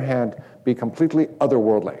the other hand, be completely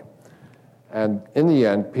otherworldly. And in the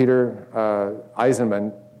end, Peter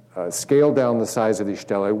Eisenman scaled down the size of these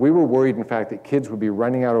stelae. We were worried, in fact, that kids would be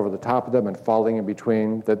running out over the top of them and falling in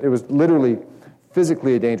between, that it was literally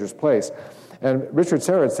physically a dangerous place. And Richard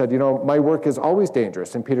Serra said, my work is always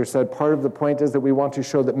dangerous. And Peter said, part of the point is that we want to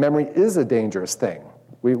show that memory is a dangerous thing.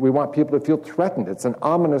 We want people to feel threatened. It's an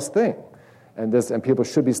ominous thing. And people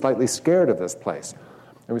should be slightly scared of this place.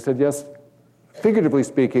 And we said, yes, figuratively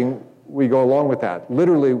speaking, we go along with that.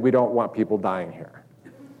 Literally, we don't want people dying here.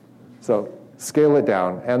 So scale it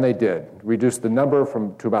down, and they did. Reduced the number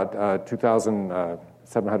to about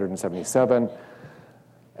 2,777,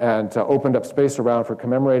 and opened up space around for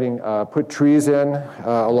commemorating, put trees in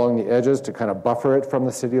along the edges to kind of buffer it from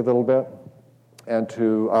the city a little bit, and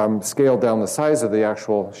to scale down the size of the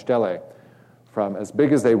actual stele from as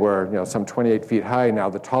big as they were, some 28 feet high now.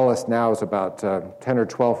 The tallest now is about 10 or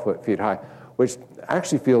 12 feet high, which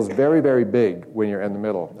actually feels very, very big when you're in the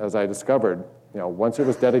middle, as I discovered, once it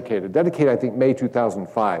was dedicated, I think, May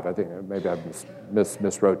 2005. I think maybe I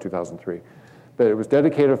miswrote 2003. But it was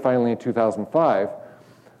dedicated finally in 2005.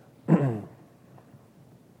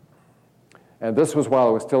 And this was while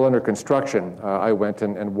it was still under construction. I went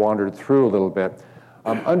and wandered through a little bit.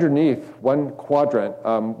 Underneath one quadrant,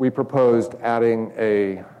 we proposed adding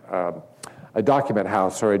a document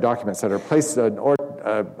house or a document center,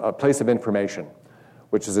 a place of information,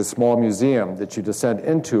 which is a small museum that you descend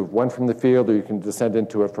into, one from the field, or you can descend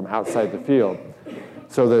into it from outside the field,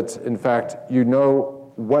 so that, in fact,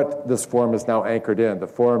 what this form is now anchored in. The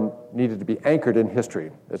form needed to be anchored in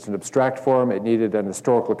history. It's an abstract form. It needed an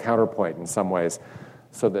historical counterpoint in some ways,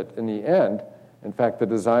 so that in the end, in fact, the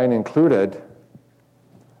design included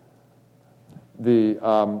the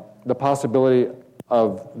possibility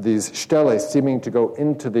of these stele seeming to go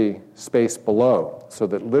into the space below, so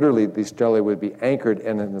that literally these stele would be anchored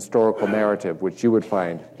in an historical narrative, which you would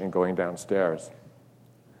find in going downstairs.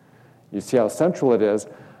 You see how central it is.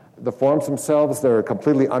 The forms themselves, they're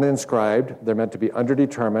completely uninscribed. They're meant to be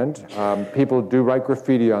underdetermined. People do write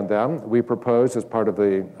graffiti on them. We proposed as part of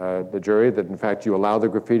the jury that, in fact, you allow the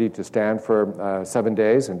graffiti to stand for 7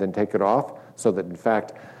 days and then take it off, so that, in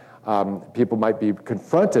fact, people might be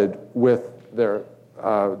confronted with their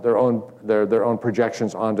own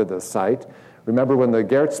projections onto the site. Remember, when the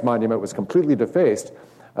Gertz monument was completely defaced,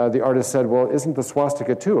 the artist said, well, isn't the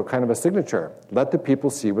swastika, too, a kind of a signature? Let the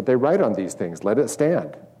people see what they write on these things. Let it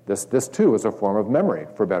stand. This too, is a form of memory,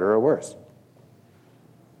 for better or worse.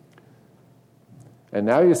 And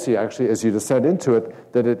now you see, actually, as you descend into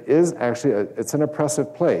it, that it is actually, it's an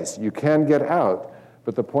oppressive place. You can get out,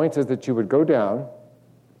 but the point is that you would go down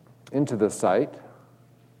into the site,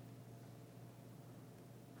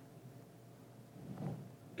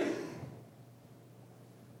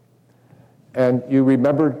 and you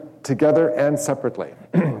remember together and separately.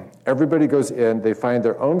 Everybody goes in, they find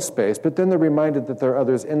their own space, but then they're reminded that there are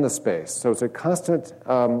others in the space. So it's a constant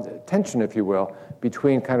tension, if you will,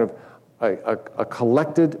 between kind of a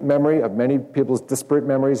collected memory of many people's disparate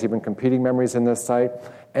memories, even competing memories in this site,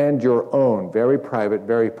 and your own, very private,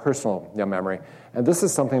 very personal memory. And this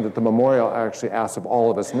is something that the memorial actually asks of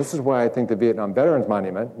all of us. And this is why I think the Vietnam Veterans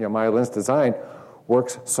Monument, Maya Lin's design,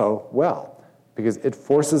 works so well, because it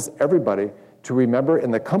forces everybody to remember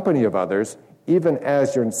in the company of others, even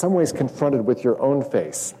as you're in some ways confronted with your own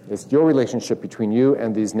face. It's your relationship between you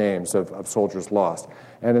and these names of soldiers lost.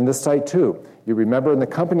 And in this site, too, you remember in the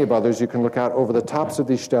company of others, you can look out over the tops of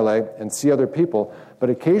these stelae and see other people, but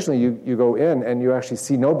occasionally you go in and you actually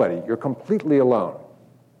see nobody. You're completely alone.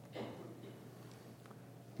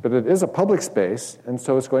 But it is a public space, and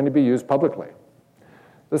so it's going to be used publicly.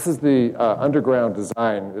 This is the underground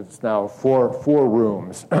design. It's now four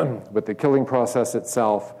rooms with the killing process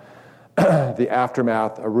itself, the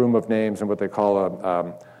aftermath, a room of names, and what they call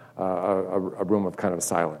a room of kind of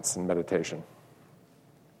silence and meditation.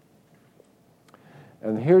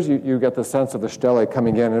 And here's you get the sense of the stelae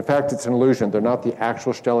coming in. In fact, it's an illusion. They're not the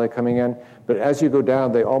actual stelae coming in, but as you go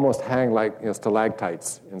down, they almost hang like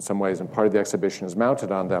stalactites in some ways, and part of the exhibition is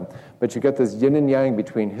mounted on them. But you get this yin and yang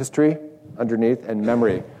between history underneath and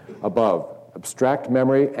memory above. Abstract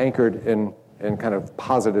memory anchored in kind of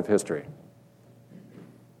positive history.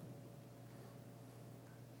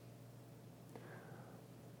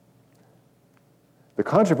 The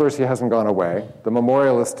controversy hasn't gone away. The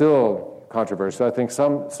memorial is still controversial. I think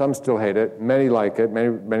some still hate it, many like it,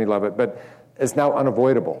 many love it, but it's now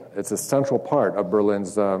unavoidable. It's a central part of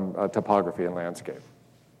Berlin's topography and landscape.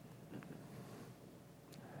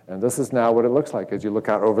 And this is now what it looks like as you look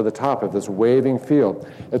out over the top of this waving field.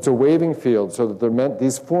 It's a waving field so that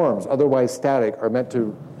these forms, otherwise static, are meant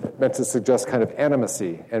to suggest kind of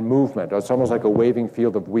animacy and movement. It's almost like a waving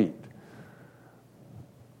field of wheat.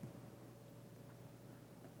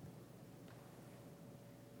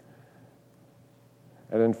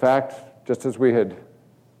 And in fact, just as we had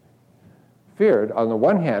feared, on the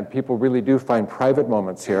one hand, people really do find private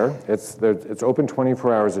moments here. It's open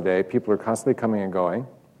 24 hours a day. People are constantly coming and going.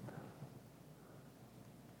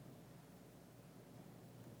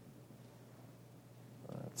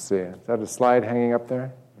 Let's see, is that a slide hanging up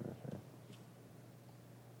there?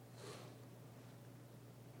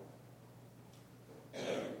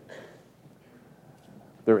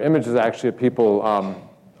 There are images actually of people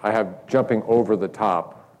I have jumping over the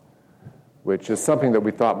top, which is something that we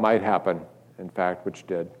thought might happen, in fact, which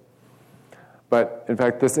did. But in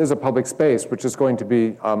fact, this is a public space, which is going to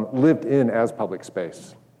be lived in as public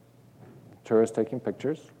space. Tourists taking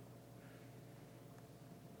pictures.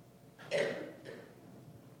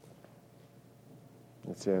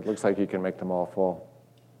 Let's see, it looks like you can make them all full.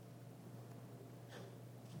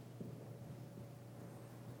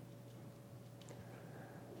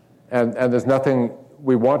 And there's nothing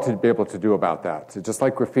we want to be able to do about that. So just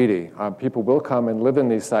like graffiti, people will come and live in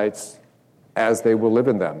these sites as they will live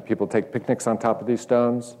in them. People take picnics on top of these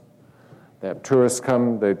stones. They have tourists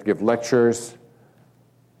come. They give lectures.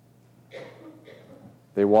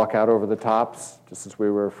 They walk out over the tops, just as we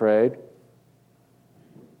were afraid.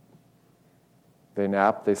 They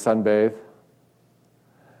nap. They sunbathe.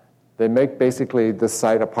 They make basically this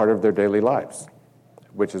site a part of their daily lives,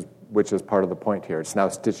 which is part of the point here. It's now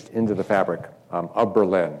stitched into the fabric of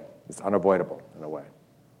Berlin. It's unavoidable in a way.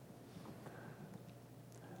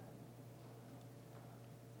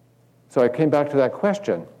 So I came back to that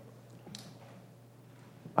question.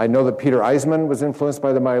 I know that Peter Eisman was influenced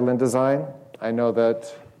by the Maya Lin design. I know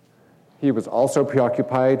that he was also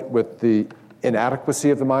preoccupied with the inadequacy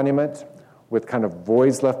of the monument, with kind of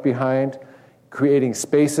voids left behind, creating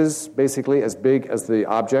spaces basically as big as the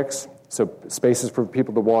objects. So spaces for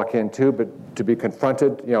people to walk into, but to be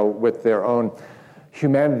confronted, with their own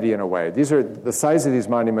humanity in a way. These are the size of these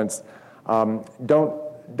monuments.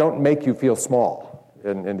 Don't make you feel small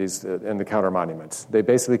in the counter monuments. They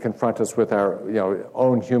basically confront us with our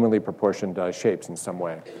own humanly proportioned shapes in some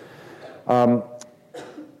way.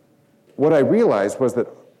 What I realized was that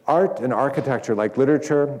art and architecture, like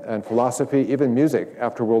literature and philosophy, even music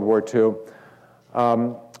after World War II,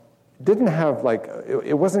 didn't have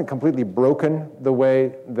it wasn't completely broken the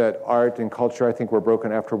way that art and culture, I think, were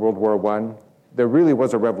broken after World War I. There really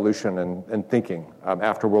was a revolution in thinking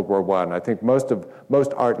after World War I. I think most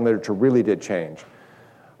art and literature really did change.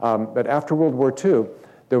 But after World War II,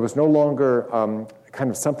 there was no longer kind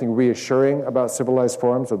of something reassuring about civilized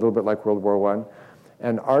forms, a little bit like World War I.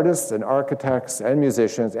 And artists and architects and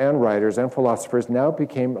musicians and writers and philosophers now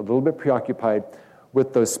became a little bit preoccupied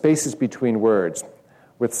with those spaces between words,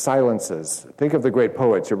 with silences. Think of the great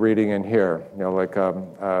poets you're reading in here, like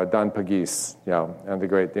Don Pagis, and the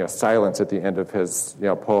great silence at the end of his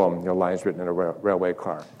poem, lines written in a railway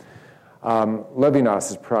car.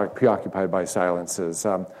 Levinas is preoccupied by silences.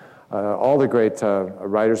 All the great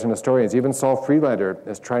writers and historians, even Saul Friedlander,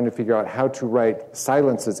 is trying to figure out how to write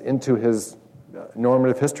silences into his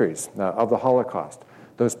normative histories of the Holocaust.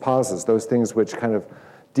 Those pauses, those things which kind of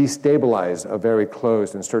destabilize a very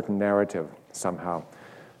closed and certain narrative somehow.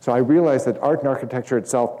 So I realized that art and architecture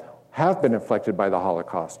itself have been inflected by the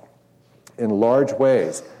Holocaust in large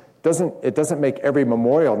ways. It doesn't make every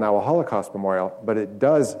memorial now a Holocaust memorial, but it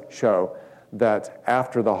does show that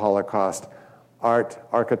after the Holocaust, art,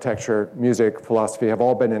 architecture, music, philosophy have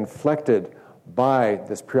all been inflected by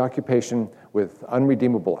this preoccupation with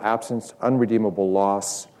unredeemable absence, unredeemable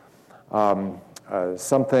loss,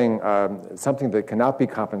 something that cannot be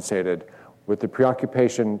compensated, with the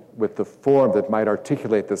preoccupation with the form that might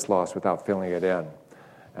articulate this loss without filling it in.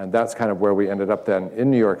 And that's kind of where we ended up then in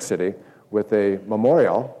New York City with a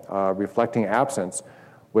memorial reflecting absence,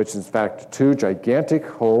 which is in fact 2 gigantic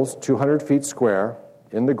holes, 200 feet square,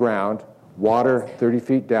 in the ground, water 30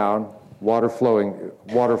 feet down,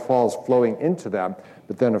 waterfalls flowing into them,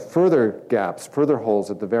 but then further gaps, further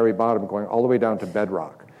holes at the very bottom going all the way down to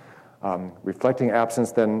bedrock. Reflecting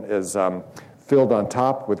absence then is filled on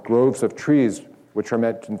top with groves of trees, which are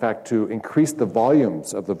meant, in fact, to increase the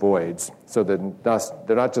volumes of the voids, so that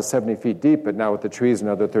they're not just 70 feet deep, but now with the trees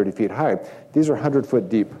another 30 feet high. These are 100-foot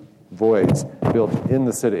deep voids built in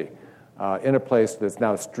the city, in a place that's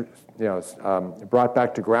now brought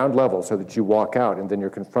back to ground level so that you walk out and then you're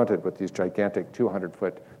confronted with these gigantic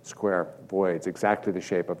 200-foot square voids, exactly the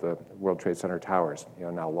shape of the World Trade Center towers,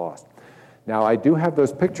 now lost. Now, I do have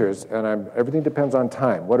those pictures, and everything depends on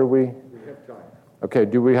time. What are we? We have time. Okay,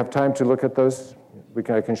 do we have time to look at those?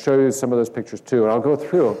 I can show you some of those pictures, too, and I'll go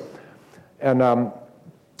through. And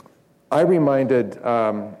I reminded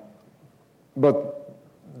both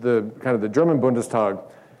the German Bundestag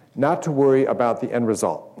not to worry about the end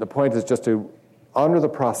result. The point is just to honor the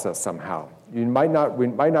process somehow. We might not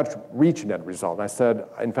reach an end result. And I said,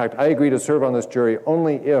 in fact, I agree to serve on this jury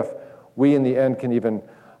only if we, in the end, can even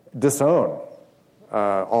disown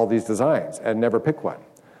all these designs and never pick one.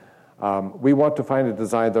 We want to find a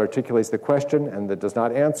design that articulates the question and that does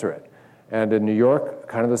not answer it. And in New York,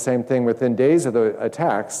 kind of the same thing. Within days of the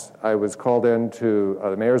attacks, I was called into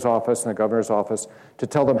the mayor's office and the governor's office to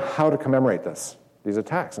tell them how to commemorate these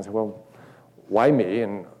attacks. And I said, well, why me?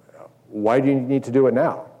 And why do you need to do it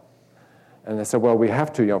now? And they said, well, we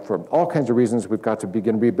have to, for all kinds of reasons. We've got to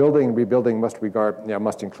begin rebuilding. Rebuilding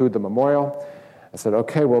must include the memorial. I said,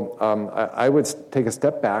 okay, well, I would take a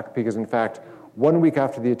step back because, in fact, 1 week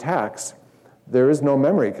after the attacks, there is no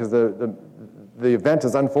memory because the event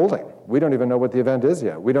is unfolding. We don't even know what the event is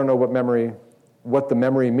yet. We don't know what the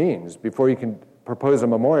memory means. Before you can propose a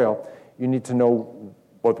memorial, you need to know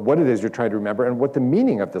what it is you're trying to remember and what the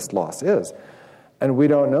meaning of this loss is. And we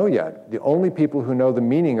don't know yet. The only people who know the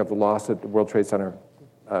meaning of the loss at the World Trade Center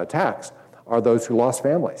attacks are those who lost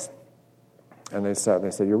families. And they said,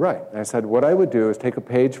 you're right. And I said, what I would do is take a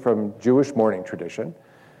page from Jewish mourning tradition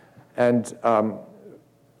and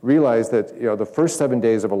realize that the first 7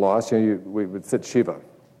 days of a loss, we would sit Shiva.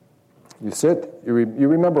 You sit, you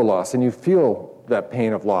remember loss, and you feel that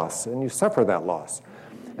pain of loss, and you suffer that loss.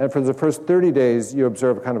 And for the first 30 days, you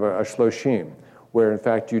observe kind of a shloshim, where in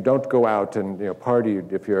fact you don't go out and party.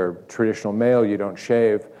 If you're a traditional male, you don't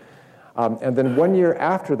shave. And then 1 year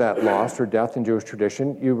after that loss or death in Jewish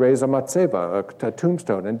tradition, you raise a matzeva, a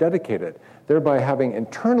tombstone, and dedicate it, thereby having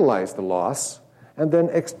internalized the loss and then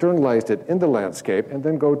externalized it in the landscape and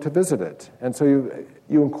then go to visit it. And so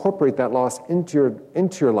you incorporate that loss into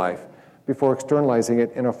your life before externalizing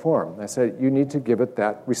it in a form. I said, you need to give it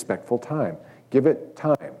that respectful time. Give it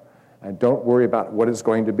time. And don't worry about what it's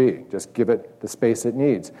going to be. Just give it the space it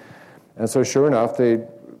needs. And so sure enough, they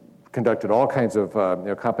conducted all kinds of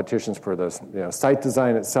competitions for the site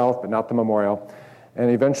design itself, but not the memorial.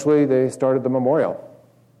 And eventually they started the memorial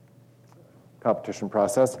competition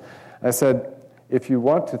process. And I said, if you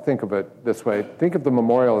want to think of it this way, think of the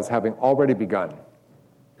memorial as having already begun.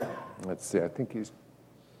 Let's see, I think he's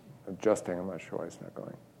adjusting. I'm not sure why it's not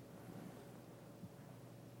going.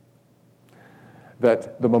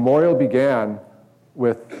 That the memorial began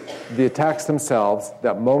with the attacks themselves,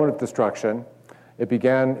 that moment of destruction. It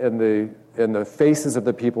began in the faces of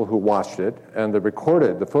the people who watched it and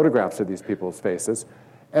the photographs of these people's faces.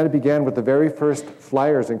 And it began with the very first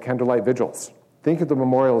flyers and candlelight vigils. Think of the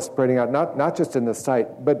memorial spreading out, not just in the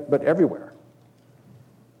site, but everywhere.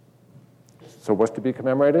 So what's to be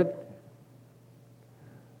commemorated?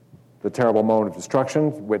 the terrible moment of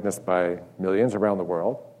destruction witnessed by millions around the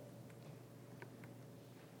world.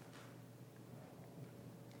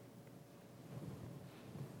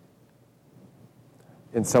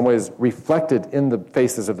 In some ways reflected in the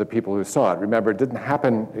faces of the people who saw it. Remember, it doesn't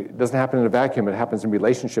happen in a vacuum, it happens in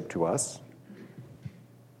relationship to us.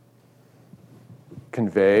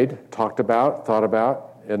 Conveyed, talked about, thought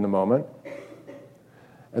about in the moment.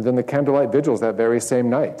 And then the candlelight vigils that very same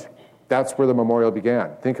night. That's where the memorial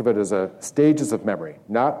began. Think of it as stages of memory,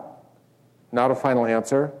 not a final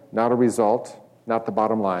answer, not a result, not the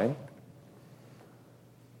bottom line.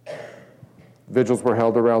 Vigils were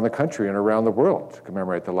held around the country and around the world to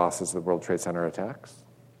commemorate the losses of the World Trade Center attacks.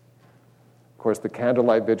 Of course, the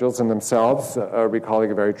candlelight vigils in themselves are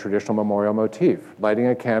recalling a very traditional memorial motif. Lighting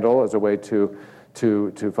a candle as a way to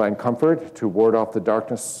find comfort, to ward off the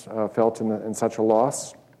darkness felt in such a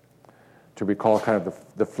loss, to recall kind of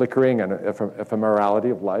the flickering and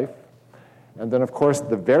ephemerality of life. And then, of course,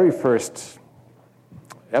 the very first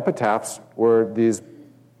epitaphs were these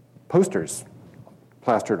posters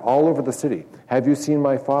plastered all over the city. Have you seen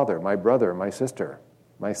my father, my brother, my sister,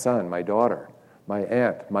 my son, my daughter, my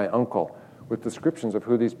aunt, my uncle, with descriptions of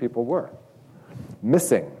who these people were?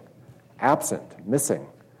 Missing, absent, missing,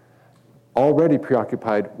 already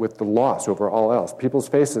preoccupied with the loss over all else. People's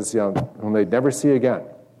faces, whom they'd never see again.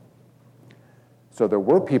 So there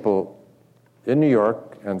were people in New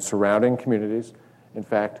York and surrounding communities, in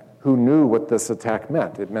fact, who knew what this attack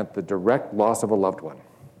meant. It meant the direct loss of a loved one.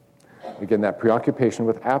 Again, that preoccupation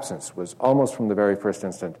with absence was almost from the very first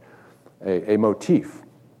instant a motif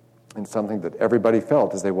and something that everybody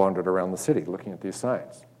felt as they wandered around the city looking at these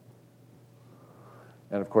signs.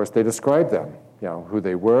 And of course, they described them, who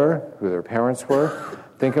they were, who their parents were.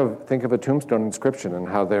 Think of a tombstone inscription and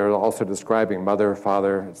how they're also describing mother,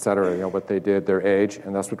 father, etc., what they did, their age,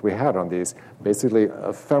 and that's what we had on these basically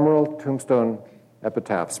ephemeral tombstone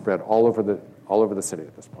epitaphs spread all over the city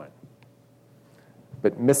at this point.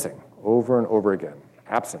 But missing over and over again,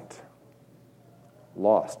 absent,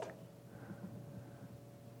 lost.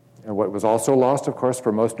 And what was also lost, of course,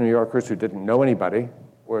 for most New Yorkers who didn't know anybody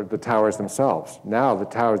were the towers themselves. Now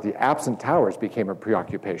the absent towers became a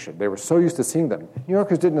preoccupation. They were so used to seeing them. New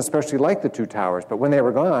Yorkers didn't especially like the two towers, but when they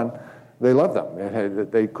were gone, they loved them.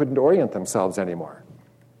 They couldn't orient themselves anymore.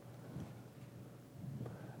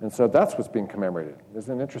 And so that's what's being commemorated.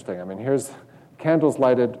 Isn't it interesting? I mean, here's candles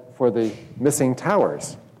lighted for the missing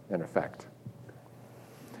towers, in effect.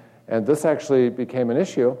 And this actually became an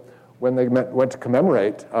issue when they went to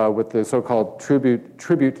commemorate with the so-called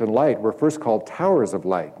tribute and light, were first called towers of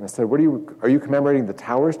light. And I said, are you commemorating the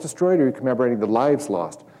towers destroyed, or are you commemorating the lives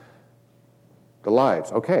lost? The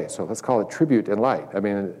lives. Okay, so let's call it tribute and light. I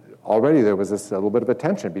mean, already there was a little bit of a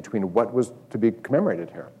tension between what was to be commemorated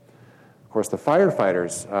here. Of course, the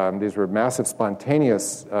firefighters, these were massive,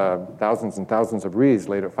 spontaneous, thousands and thousands of wreaths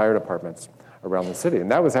laid at fire departments around the city. And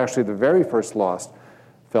that was actually the very first loss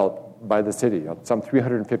felt by the city. Some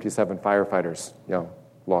 357 firefighters,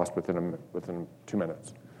 lost within 2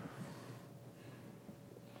 minutes.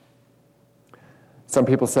 Some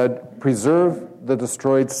people said, preserve the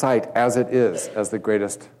destroyed site as it is, as the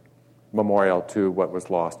greatest memorial to what was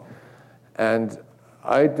lost. And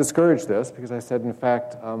I discouraged this because I said, in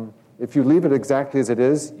fact, if you leave it exactly as it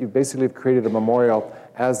is, you basically have created a memorial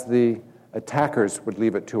as the attackers would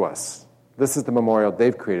leave it to us. This is the memorial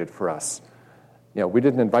they've created for us. We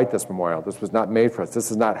didn't invite this memorial. This was not made for us.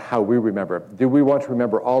 This is not how we remember. Do we want to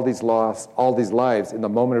remember all these lives in the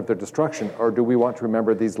moment of their destruction, or do we want to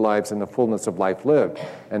remember these lives in the fullness of life lived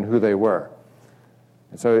and who they were?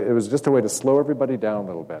 And so it was just a way to slow everybody down a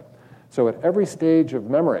little bit. So at every stage of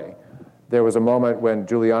memory, there was a moment when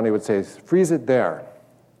Giuliani would say, freeze it there.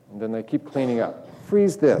 And then they keep cleaning up.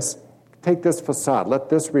 Freeze this. Take this facade. Let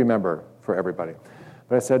this remember for everybody.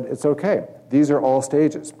 But I said, it's okay. These are all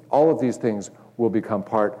stages. All of these things will become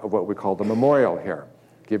part of what we call the memorial here.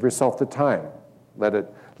 Give yourself the time. Let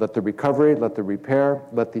the recovery, let the repair,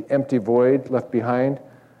 let the empty void left behind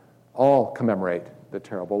all commemorate the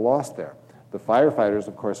terrible loss there. The firefighters,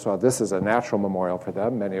 of course, saw this as a natural memorial for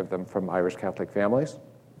them, many of them from Irish Catholic families.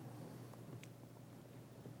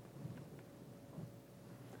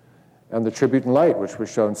 And the Tribute and Light, which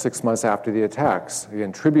was shown 6 months after the attacks.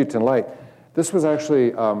 Again, Tribute and Light. This was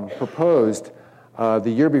actually proposed the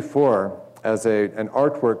year before as an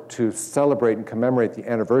artwork to celebrate and commemorate the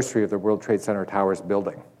anniversary of the World Trade Center Towers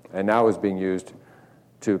building. And now is being used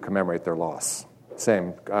to commemorate their loss.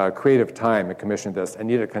 Same. Creative Time had commissioned this.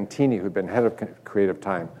 Anita Contini, who'd been head of Creative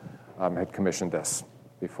Time, had commissioned this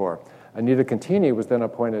before. Anita Contini was then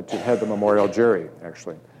appointed to head the memorial jury,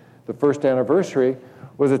 actually. The first anniversary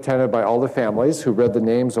was attended by all the families who read the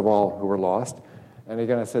names of all who were lost. And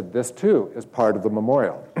again, I said, this too is part of the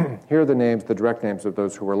memorial. Here are the names, the direct names of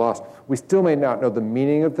those who were lost. We still may not know the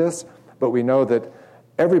meaning of this, but we know that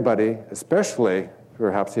everybody, especially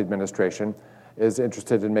perhaps the administration, is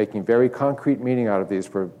interested in making very concrete meaning out of these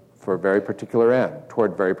for a very particular end,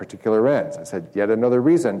 toward very particular ends. I said, yet another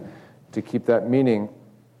reason to keep that meaning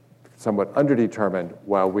somewhat underdetermined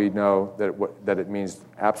while we know that it means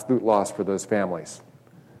absolute loss for those families.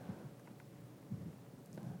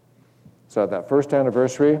 So that first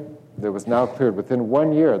anniversary, that was now cleared. Within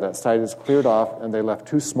 1 year, that site is cleared off, and they left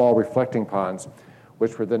 2 small reflecting ponds,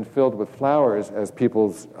 which were then filled with flowers as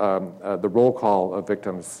people's, the roll call of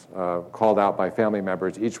victims called out by family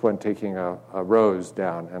members, each one taking a rose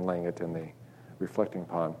down and laying it in the reflecting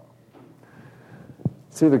pond.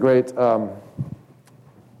 See the great,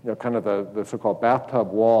 kind of the so-called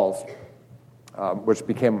bathtub walls, which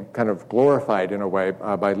became kind of glorified in a way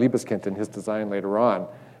by Libeskind in his design later on,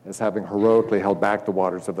 as having heroically held back the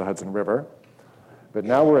waters of the Hudson River. But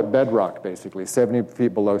now we're at bedrock, basically, 70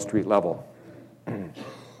 feet below street level. And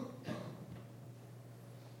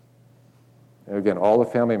again, all the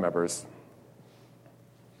family members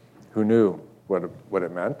who knew what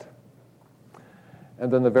it meant.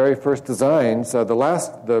 And then the very first designs,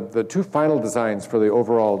 the 2 final designs for the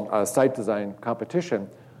overall site design competition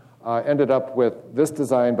ended up with this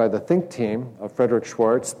design by the Think team of Frederick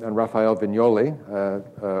Schwartz and Raphael Vignoli,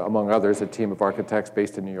 among others, a team of architects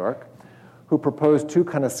based in New York, who proposed 2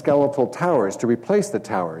 kind of skeletal towers to replace the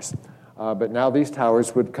towers. But now these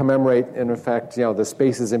towers would commemorate, in effect, the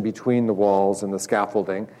spaces in between the walls and the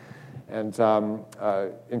scaffolding. And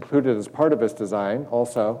included as part of this design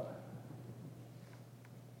also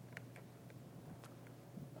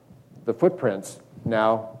the footprints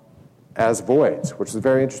now as voids, which is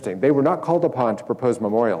very interesting. They were not called upon to propose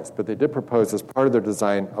memorials, but they did propose as part of their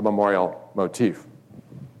design a memorial motif,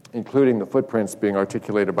 including the footprints being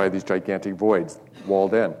articulated by these gigantic voids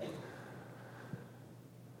walled in.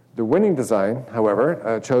 The winning design,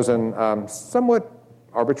 however, chosen somewhat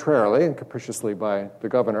arbitrarily and capriciously by the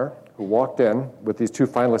governor, who walked in with these 2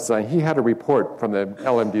 finalist designs. He had a report from the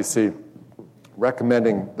LMDC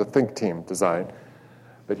recommending the Think team design.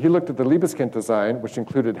 But he looked at the Libeskind design, which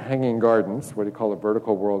included hanging gardens, what he called a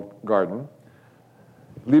vertical walled garden.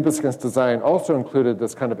 Libeskind's design also included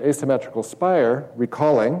this kind of asymmetrical spire,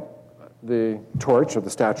 recalling the torch of the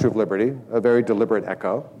Statue of Liberty, a very deliberate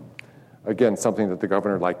echo. Again, something that the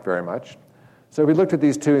governor liked very much. So we looked at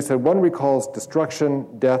these 2. He said one recalls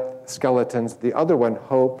destruction, death, skeletons. The other one,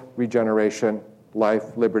 hope, regeneration,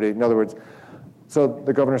 life, liberty. In other words, so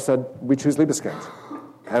the governor said, we choose Libeskind.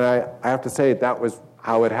 And I have to say, that was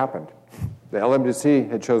how it happened. The LMDC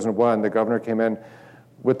had chosen one. The governor came in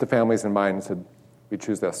with the families in mind and said, we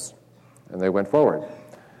choose this. And they went forward.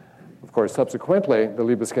 Of course, subsequently, the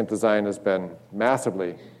Libeskind design has been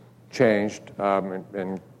massively changed,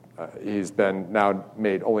 and he's been now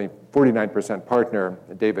made only 49% partner.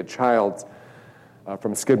 David Childs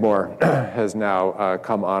from Skidmore has now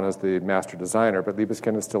come on as the master designer, but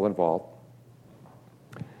Libeskind is still involved.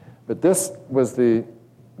 But this was the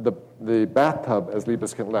bathtub, as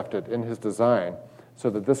Libeskind left it, in his design, so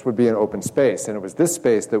that this would be an open space. And it was this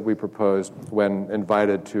space that we proposed when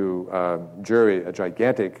invited to jury a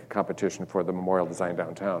gigantic competition for the memorial design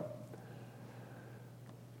downtown.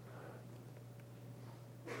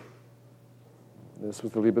 This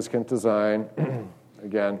was the Libeskind design,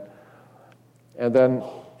 again. And then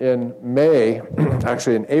in May,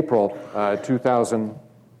 actually in April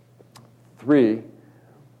 2003,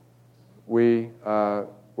 we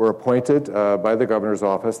were appointed by the governor's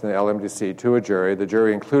office and the LMDC to a jury. The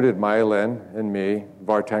jury included Maya Lin and me,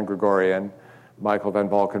 Vartan Gregorian, Michael Van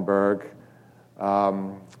Valkenburg,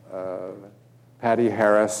 Patty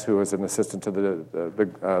Harris, who was an assistant to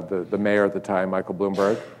the mayor at the time, Michael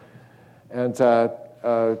Bloomberg, and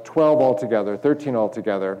 12 altogether, 13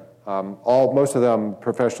 altogether, most of them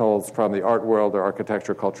professionals from the art world or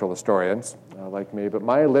architecture cultural historians, like me. But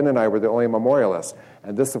Maya Lin and I were the only memorialists.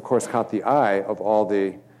 And this, of course, caught the eye of all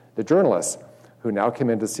the journalists who now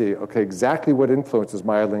came in to see, okay, exactly what influence is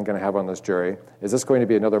Maya Lin going to have on this jury? Is this going to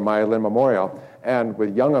be another Maya Lin memorial? And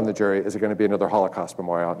with Young on the jury, is it going to be another Holocaust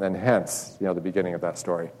memorial? And hence, the beginning of that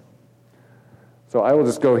story. So I will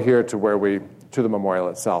just go here to the memorial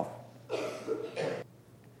itself.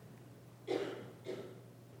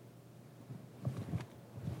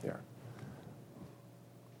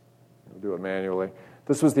 Do it manually.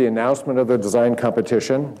 This was the announcement of the design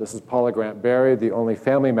competition. This is Paula Grant Berry, the only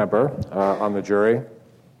family member on the jury.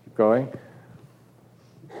 Keep going.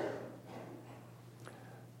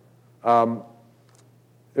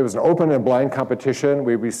 It was an open and blind competition.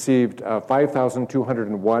 We received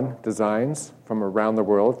 5,201 designs from around the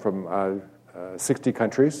world, from 60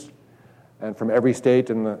 countries, and from every state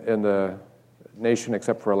in the nation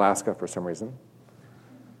except for Alaska for some reason.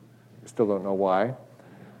 We still don't know why.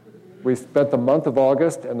 We spent the month of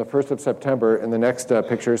August and the 1st of September, in the next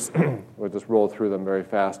pictures, we'll just roll through them very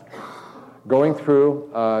fast, going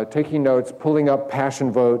through, taking notes, pulling up passion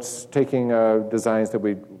votes, taking designs that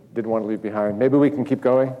we didn't want to leave behind. Maybe we can keep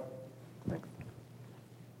going. Thanks.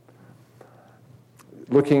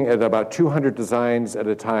 Looking at about 200 designs at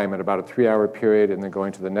a time in about a 3-hour period, and then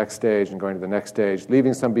going to the next stage and going to the next stage,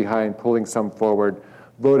 leaving some behind, pulling some forward,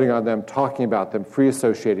 voting on them, talking about them, free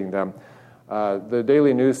associating them. The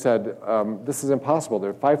Daily News said, this is impossible. There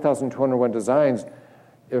are 5,201 designs.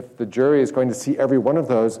 If the jury is going to see every one of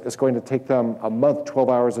those, it's going to take them a month, 12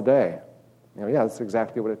 hours a day. Yeah, that's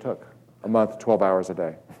exactly what it took. A month, 12 hours a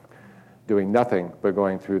day, doing nothing but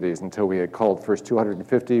going through these until we had culled first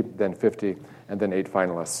 250, then 50, and then 8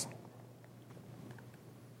 finalists.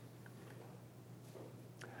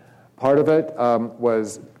 Part of it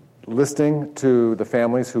was listening to the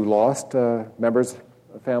families who lost members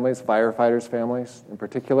of families, firefighters' families in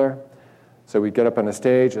particular. So we'd get up on a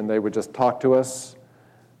stage and they would just talk to us.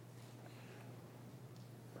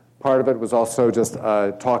 Part of it was also just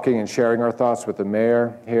talking and sharing our thoughts with the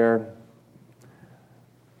mayor here,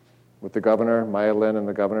 with the governor, Maya Lin and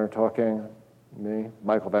the governor talking, me,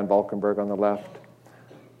 Michael Van Valkenburg on the left.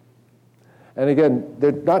 And again,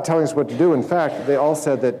 they're not telling us what to do. In fact, they all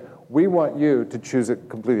said that we want you to choose it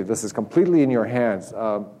completely. This is completely in your hands.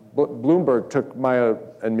 Bloomberg took Maya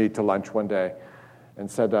and me to lunch one day and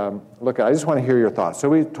said, look, I just want to hear your thoughts. So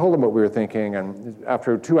we told him what we were thinking, and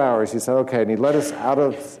after 2 hours, he said, okay, and he led us out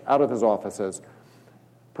of his offices,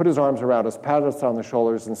 put his arms around us, patted us on the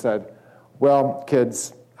shoulders, and said, well,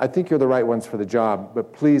 kids, I think you're the right ones for the job,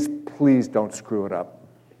 but please, please don't screw it up.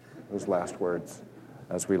 Those last words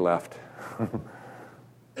as we left.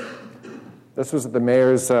 This was at the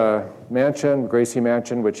mayor's mansion, Gracie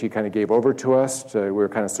Mansion, which he kind of gave over to us. We were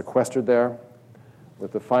kind of sequestered there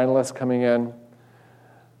with the finalists coming in.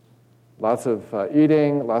 Lots of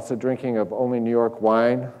eating, lots of drinking of only New York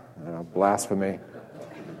wine. Blasphemy.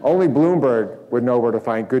 Only Bloomberg would know where to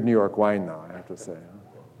find good New York wine now, I have to say.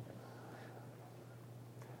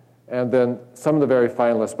 And then some of the very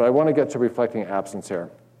finalists, but I want to get to reflecting absence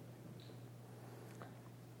here.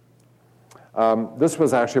 This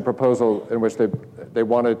was actually a proposal in which they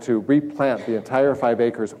wanted to replant the entire 5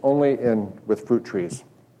 acres only with fruit trees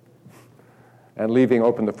and leaving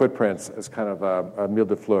open the footprints as kind of a mille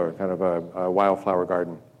de fleurs, kind of a wildflower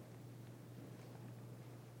garden.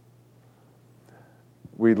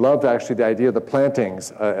 We loved actually the idea of the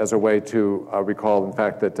plantings as a way to recall, in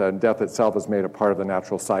fact, that death itself is made a part of the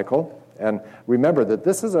natural cycle. And remember that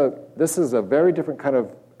this is a very different kind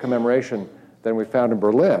of commemoration than we found in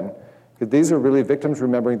Berlin. These are really victims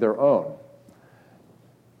remembering their own,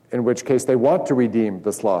 in which case they want to redeem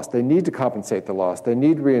this loss. They need to compensate the loss. They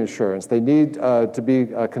need reinsurance. They need to be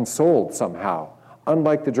consoled somehow,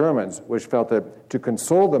 unlike the Germans, which felt that to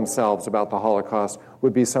console themselves about the Holocaust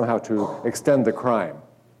would be somehow to extend the crime,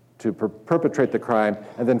 to perpetrate the crime,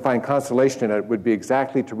 and then find consolation in it would be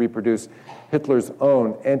exactly to reproduce Hitler's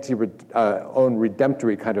own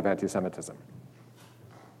redemptory kind of anti-Semitism.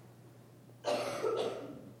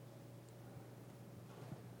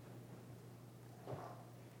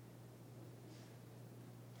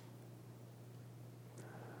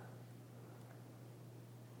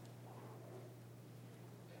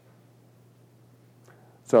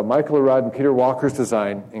 So Michael Arad and Peter Walker's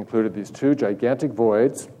design included these 2 gigantic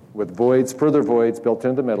voids with further voids built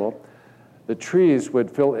into the middle. The trees would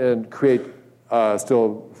fill in, create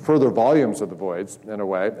still further volumes of the voids in a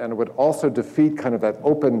way, and it would also defeat kind of that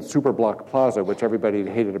open superblock plaza, which everybody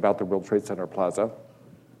hated about the World Trade Center plaza.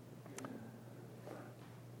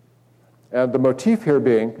 And the motif here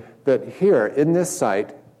being that here in this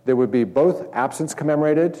site, there would be both absence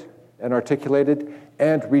commemorated and articulated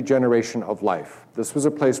and regeneration of life. This was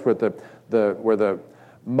a place where the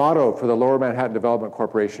motto for the Lower Manhattan Development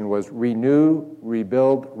Corporation was renew,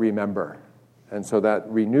 rebuild, remember. And so that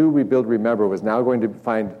renew, rebuild, remember was now going to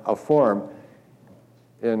find a form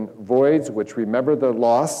in voids which remember the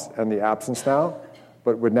loss and the absence now,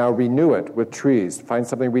 but would now renew it with trees, find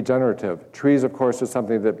something regenerative. Trees, of course, is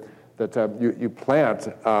something that you plant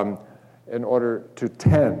in order to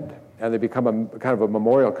tend, and they become a kind of a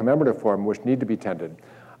memorial commemorative form which need to be tended.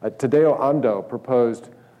 Tadeo Ando proposed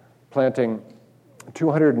planting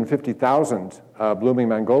 250,000 blooming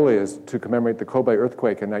magnolias to commemorate the Kobe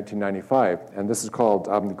earthquake in 1995, and this is called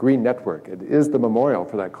the Green Network. It is the memorial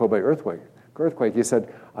for that Kobe earthquake. earthquake. He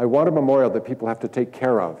said, I want a memorial that people have to take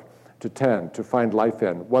care of, to tend, to find life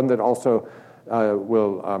in, one that also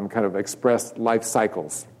will kind of express life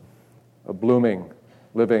cycles, blooming,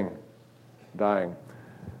 living, dying.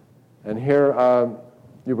 And here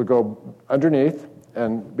you would go underneath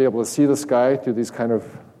and be able to see the sky through these kind of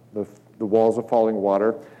the walls of falling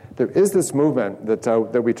water. There is this movement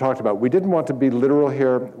that we talked about. We didn't want to be literal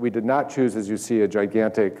here. We did not choose, as you see, a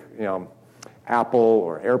gigantic, apple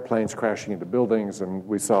or airplanes crashing into buildings, and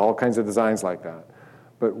we saw all kinds of designs like that.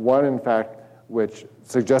 But one, in fact, which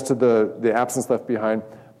suggested the absence left behind.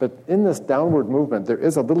 But in this downward movement, there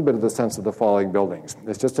is a little bit of the sense of the falling buildings.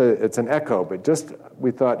 It's an echo, but just,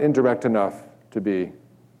 we thought, indirect enough to be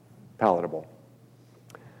palatable.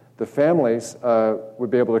 The families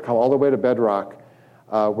would be able to come all the way to bedrock,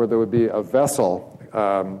 where there would be a vessel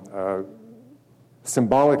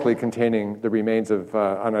symbolically containing the remains of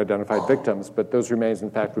unidentified victims, but those remains,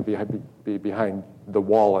 in fact, would be behind the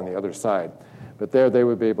wall on the other side. But there they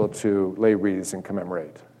would be able to lay wreaths and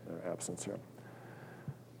commemorate their absence here.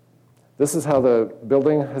 This is how the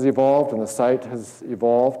building has evolved and the site has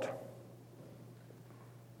evolved.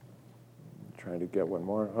 Trying to get one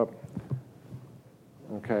more up.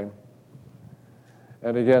 Okay.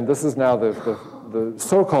 And again, this is now the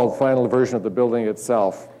so-called final version of the building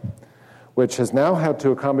itself, which has now had to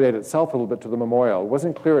accommodate itself a little bit to the memorial. It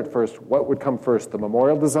wasn't clear at first what would come first, the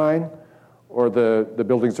memorial design or the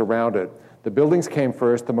buildings around it. The buildings came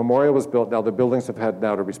first, the memorial was built, now the buildings have had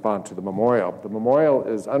now to respond to the memorial. The memorial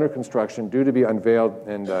is under construction, due to be unveiled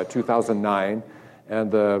in 2009,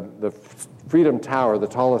 and the Freedom Tower, the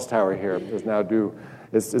tallest tower here, is now due.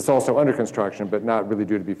 It's also under construction, but not really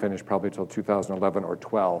due to be finished probably until 2011 or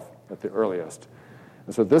 12 at the earliest.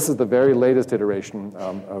 And so this is the very latest iteration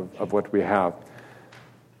of what we have.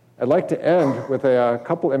 I'd like to end with a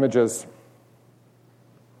couple images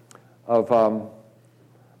of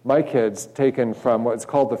my kids taken from what's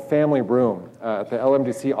called the family room at the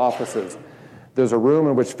LMDC offices. There's a room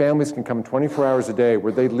in which families can come 24 hours a day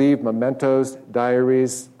where they leave mementos,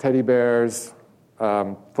 diaries, teddy bears,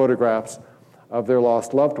 photographs of their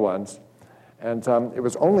lost loved ones. And it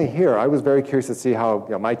was only here, I was very curious to see how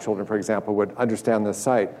my children, for example, would understand this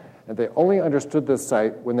site. And they only understood this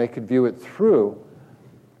site when they could view it through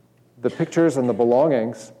the pictures and the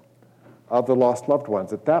belongings of the lost loved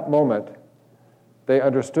ones. At that moment, they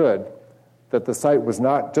understood that the site was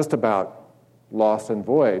not just about loss and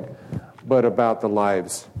void, but about the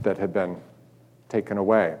lives that had been taken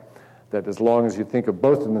away. That as long as you think of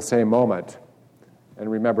both in the same moment and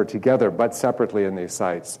remember together but separately in these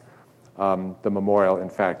sites, the memorial, in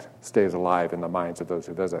fact, stays alive in the minds of those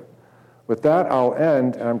who visit. With that, I'll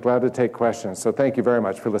end, and I'm glad to take questions. So thank you very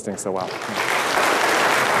much for listening so well.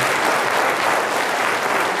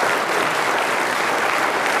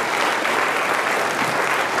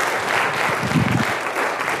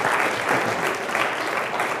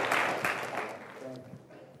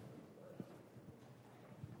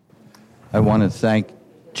 I want to thank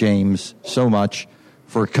James so much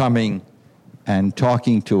for coming and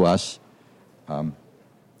talking to us.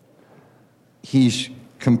 He's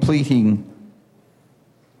completing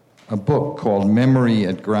a book called Memory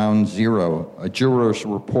at Ground Zero, a juror's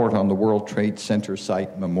report on the World Trade Center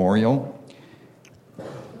site memorial.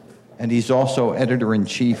 And he's also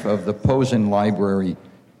editor-in-chief of the Posen Library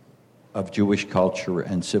of Jewish Culture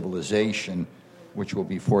and Civilization, which will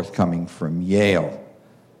be forthcoming from Yale.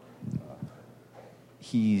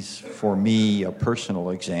 He's, for me, a personal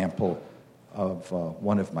example of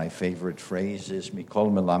one of my favorite phrases,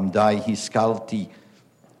 Mikol melamdai hiskalti.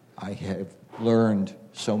 I have learned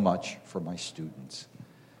so much from my students.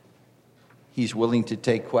 He's willing to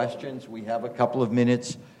take questions. We have a couple of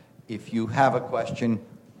minutes. If you have a question,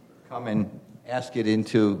 come and ask it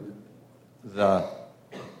into the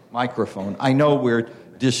microphone. I know we're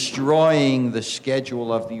destroying the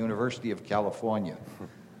schedule of the University of California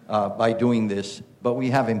by doing this, but we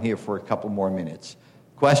have him here for a couple more minutes.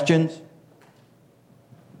 Questions?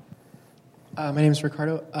 My name is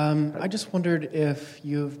Ricardo. I just wondered if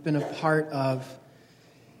you've been a part of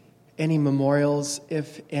any memorials,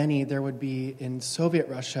 if any, there would be in Soviet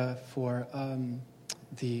Russia for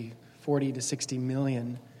the 40 to 60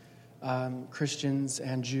 million Christians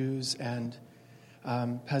and Jews and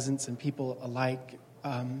peasants and people alike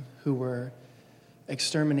who were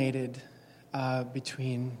exterminated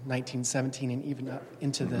between 1917 and even up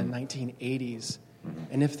into the 1980s.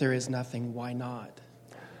 And if there is nothing, why not?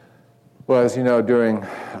 Well, as you know,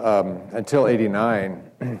 until 89,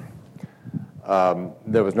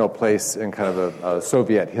 there was no place in kind of a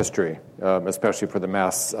Soviet history, especially for the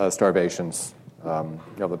mass starvations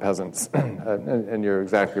the peasants. And you're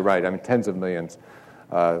exactly right. I mean, tens of millions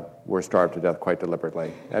were starved to death quite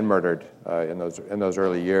deliberately and murdered in those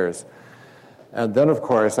early years. And then, of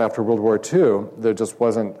course, after World War II, there just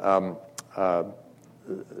wasn't.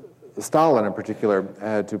 Stalin, in particular,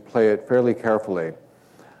 had to play it fairly carefully.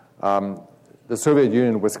 The Soviet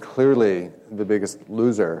Union was clearly the biggest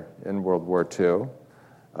loser in World War II.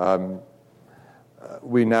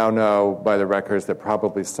 We now know by the records that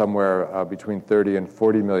probably somewhere between 30 and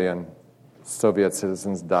 40 million Soviet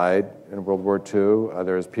citizens died in World War II.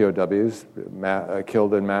 There's POWs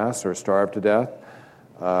killed en masse or starved to death.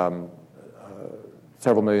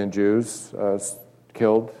 Several million Jews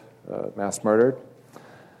killed, mass murdered.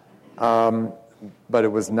 But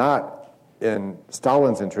it was not in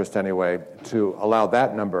Stalin's interest anyway to allow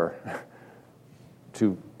that number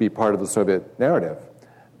to be part of the Soviet narrative.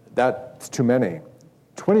 That's too many.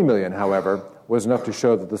 20 million, however, was enough to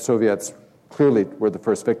show that the Soviets clearly were the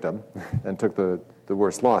first victim and took the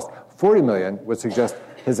worst loss. 40 million would suggest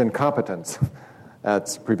his incompetence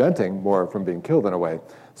at preventing more from being killed in a way.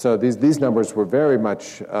 So these numbers were very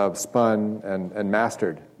much spun and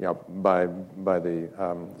mastered by the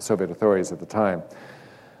Soviet authorities at the time.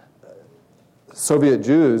 Soviet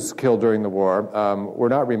Jews killed during the war were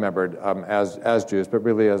not remembered as Jews, but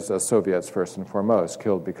really as Soviets first and foremost,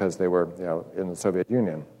 killed because they were in the Soviet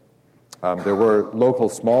Union. There were local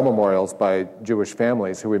small memorials by Jewish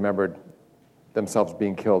families who remembered themselves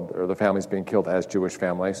being killed, or the families being killed as Jewish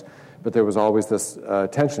families, but there was always this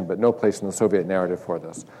tension, but no place in the Soviet narrative for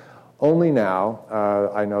this. Only now,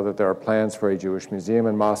 I know that there are plans for a Jewish museum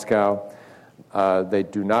in Moscow. They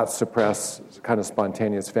do not suppress kind of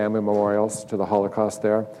spontaneous family memorials to the Holocaust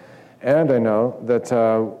there. And I know that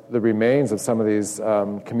the remains of some of these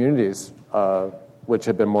communities, which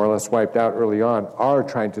had been more or less wiped out early on, are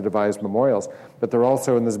trying to devise memorials, but they're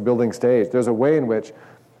also in this building stage. There's a way in which,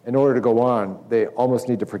 in order to go on, they almost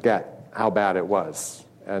need to forget how bad it was.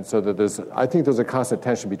 And so that I think there's a constant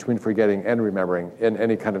tension between forgetting and remembering in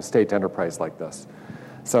any kind of state enterprise like this.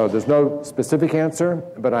 So there's no specific answer,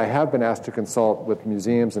 but I have been asked to consult with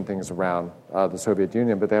museums and things around the Soviet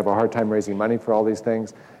Union, but they have a hard time raising money for all these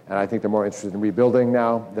things, and I think they're more interested in rebuilding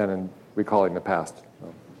now than in recalling the past.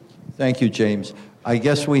 So. Thank you, James. I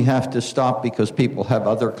guess we have to stop because people have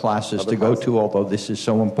other classes to go to, although this is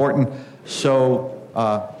so important. So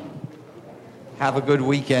have a good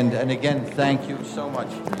weekend, and again, thank you so much.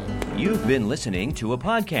 You've been listening to a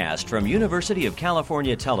podcast from University of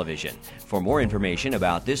California Television. For more information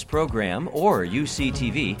about this program or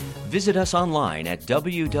UCTV, visit us online at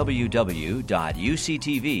www.uctv.tv.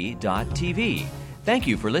 Thank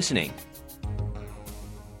you for listening.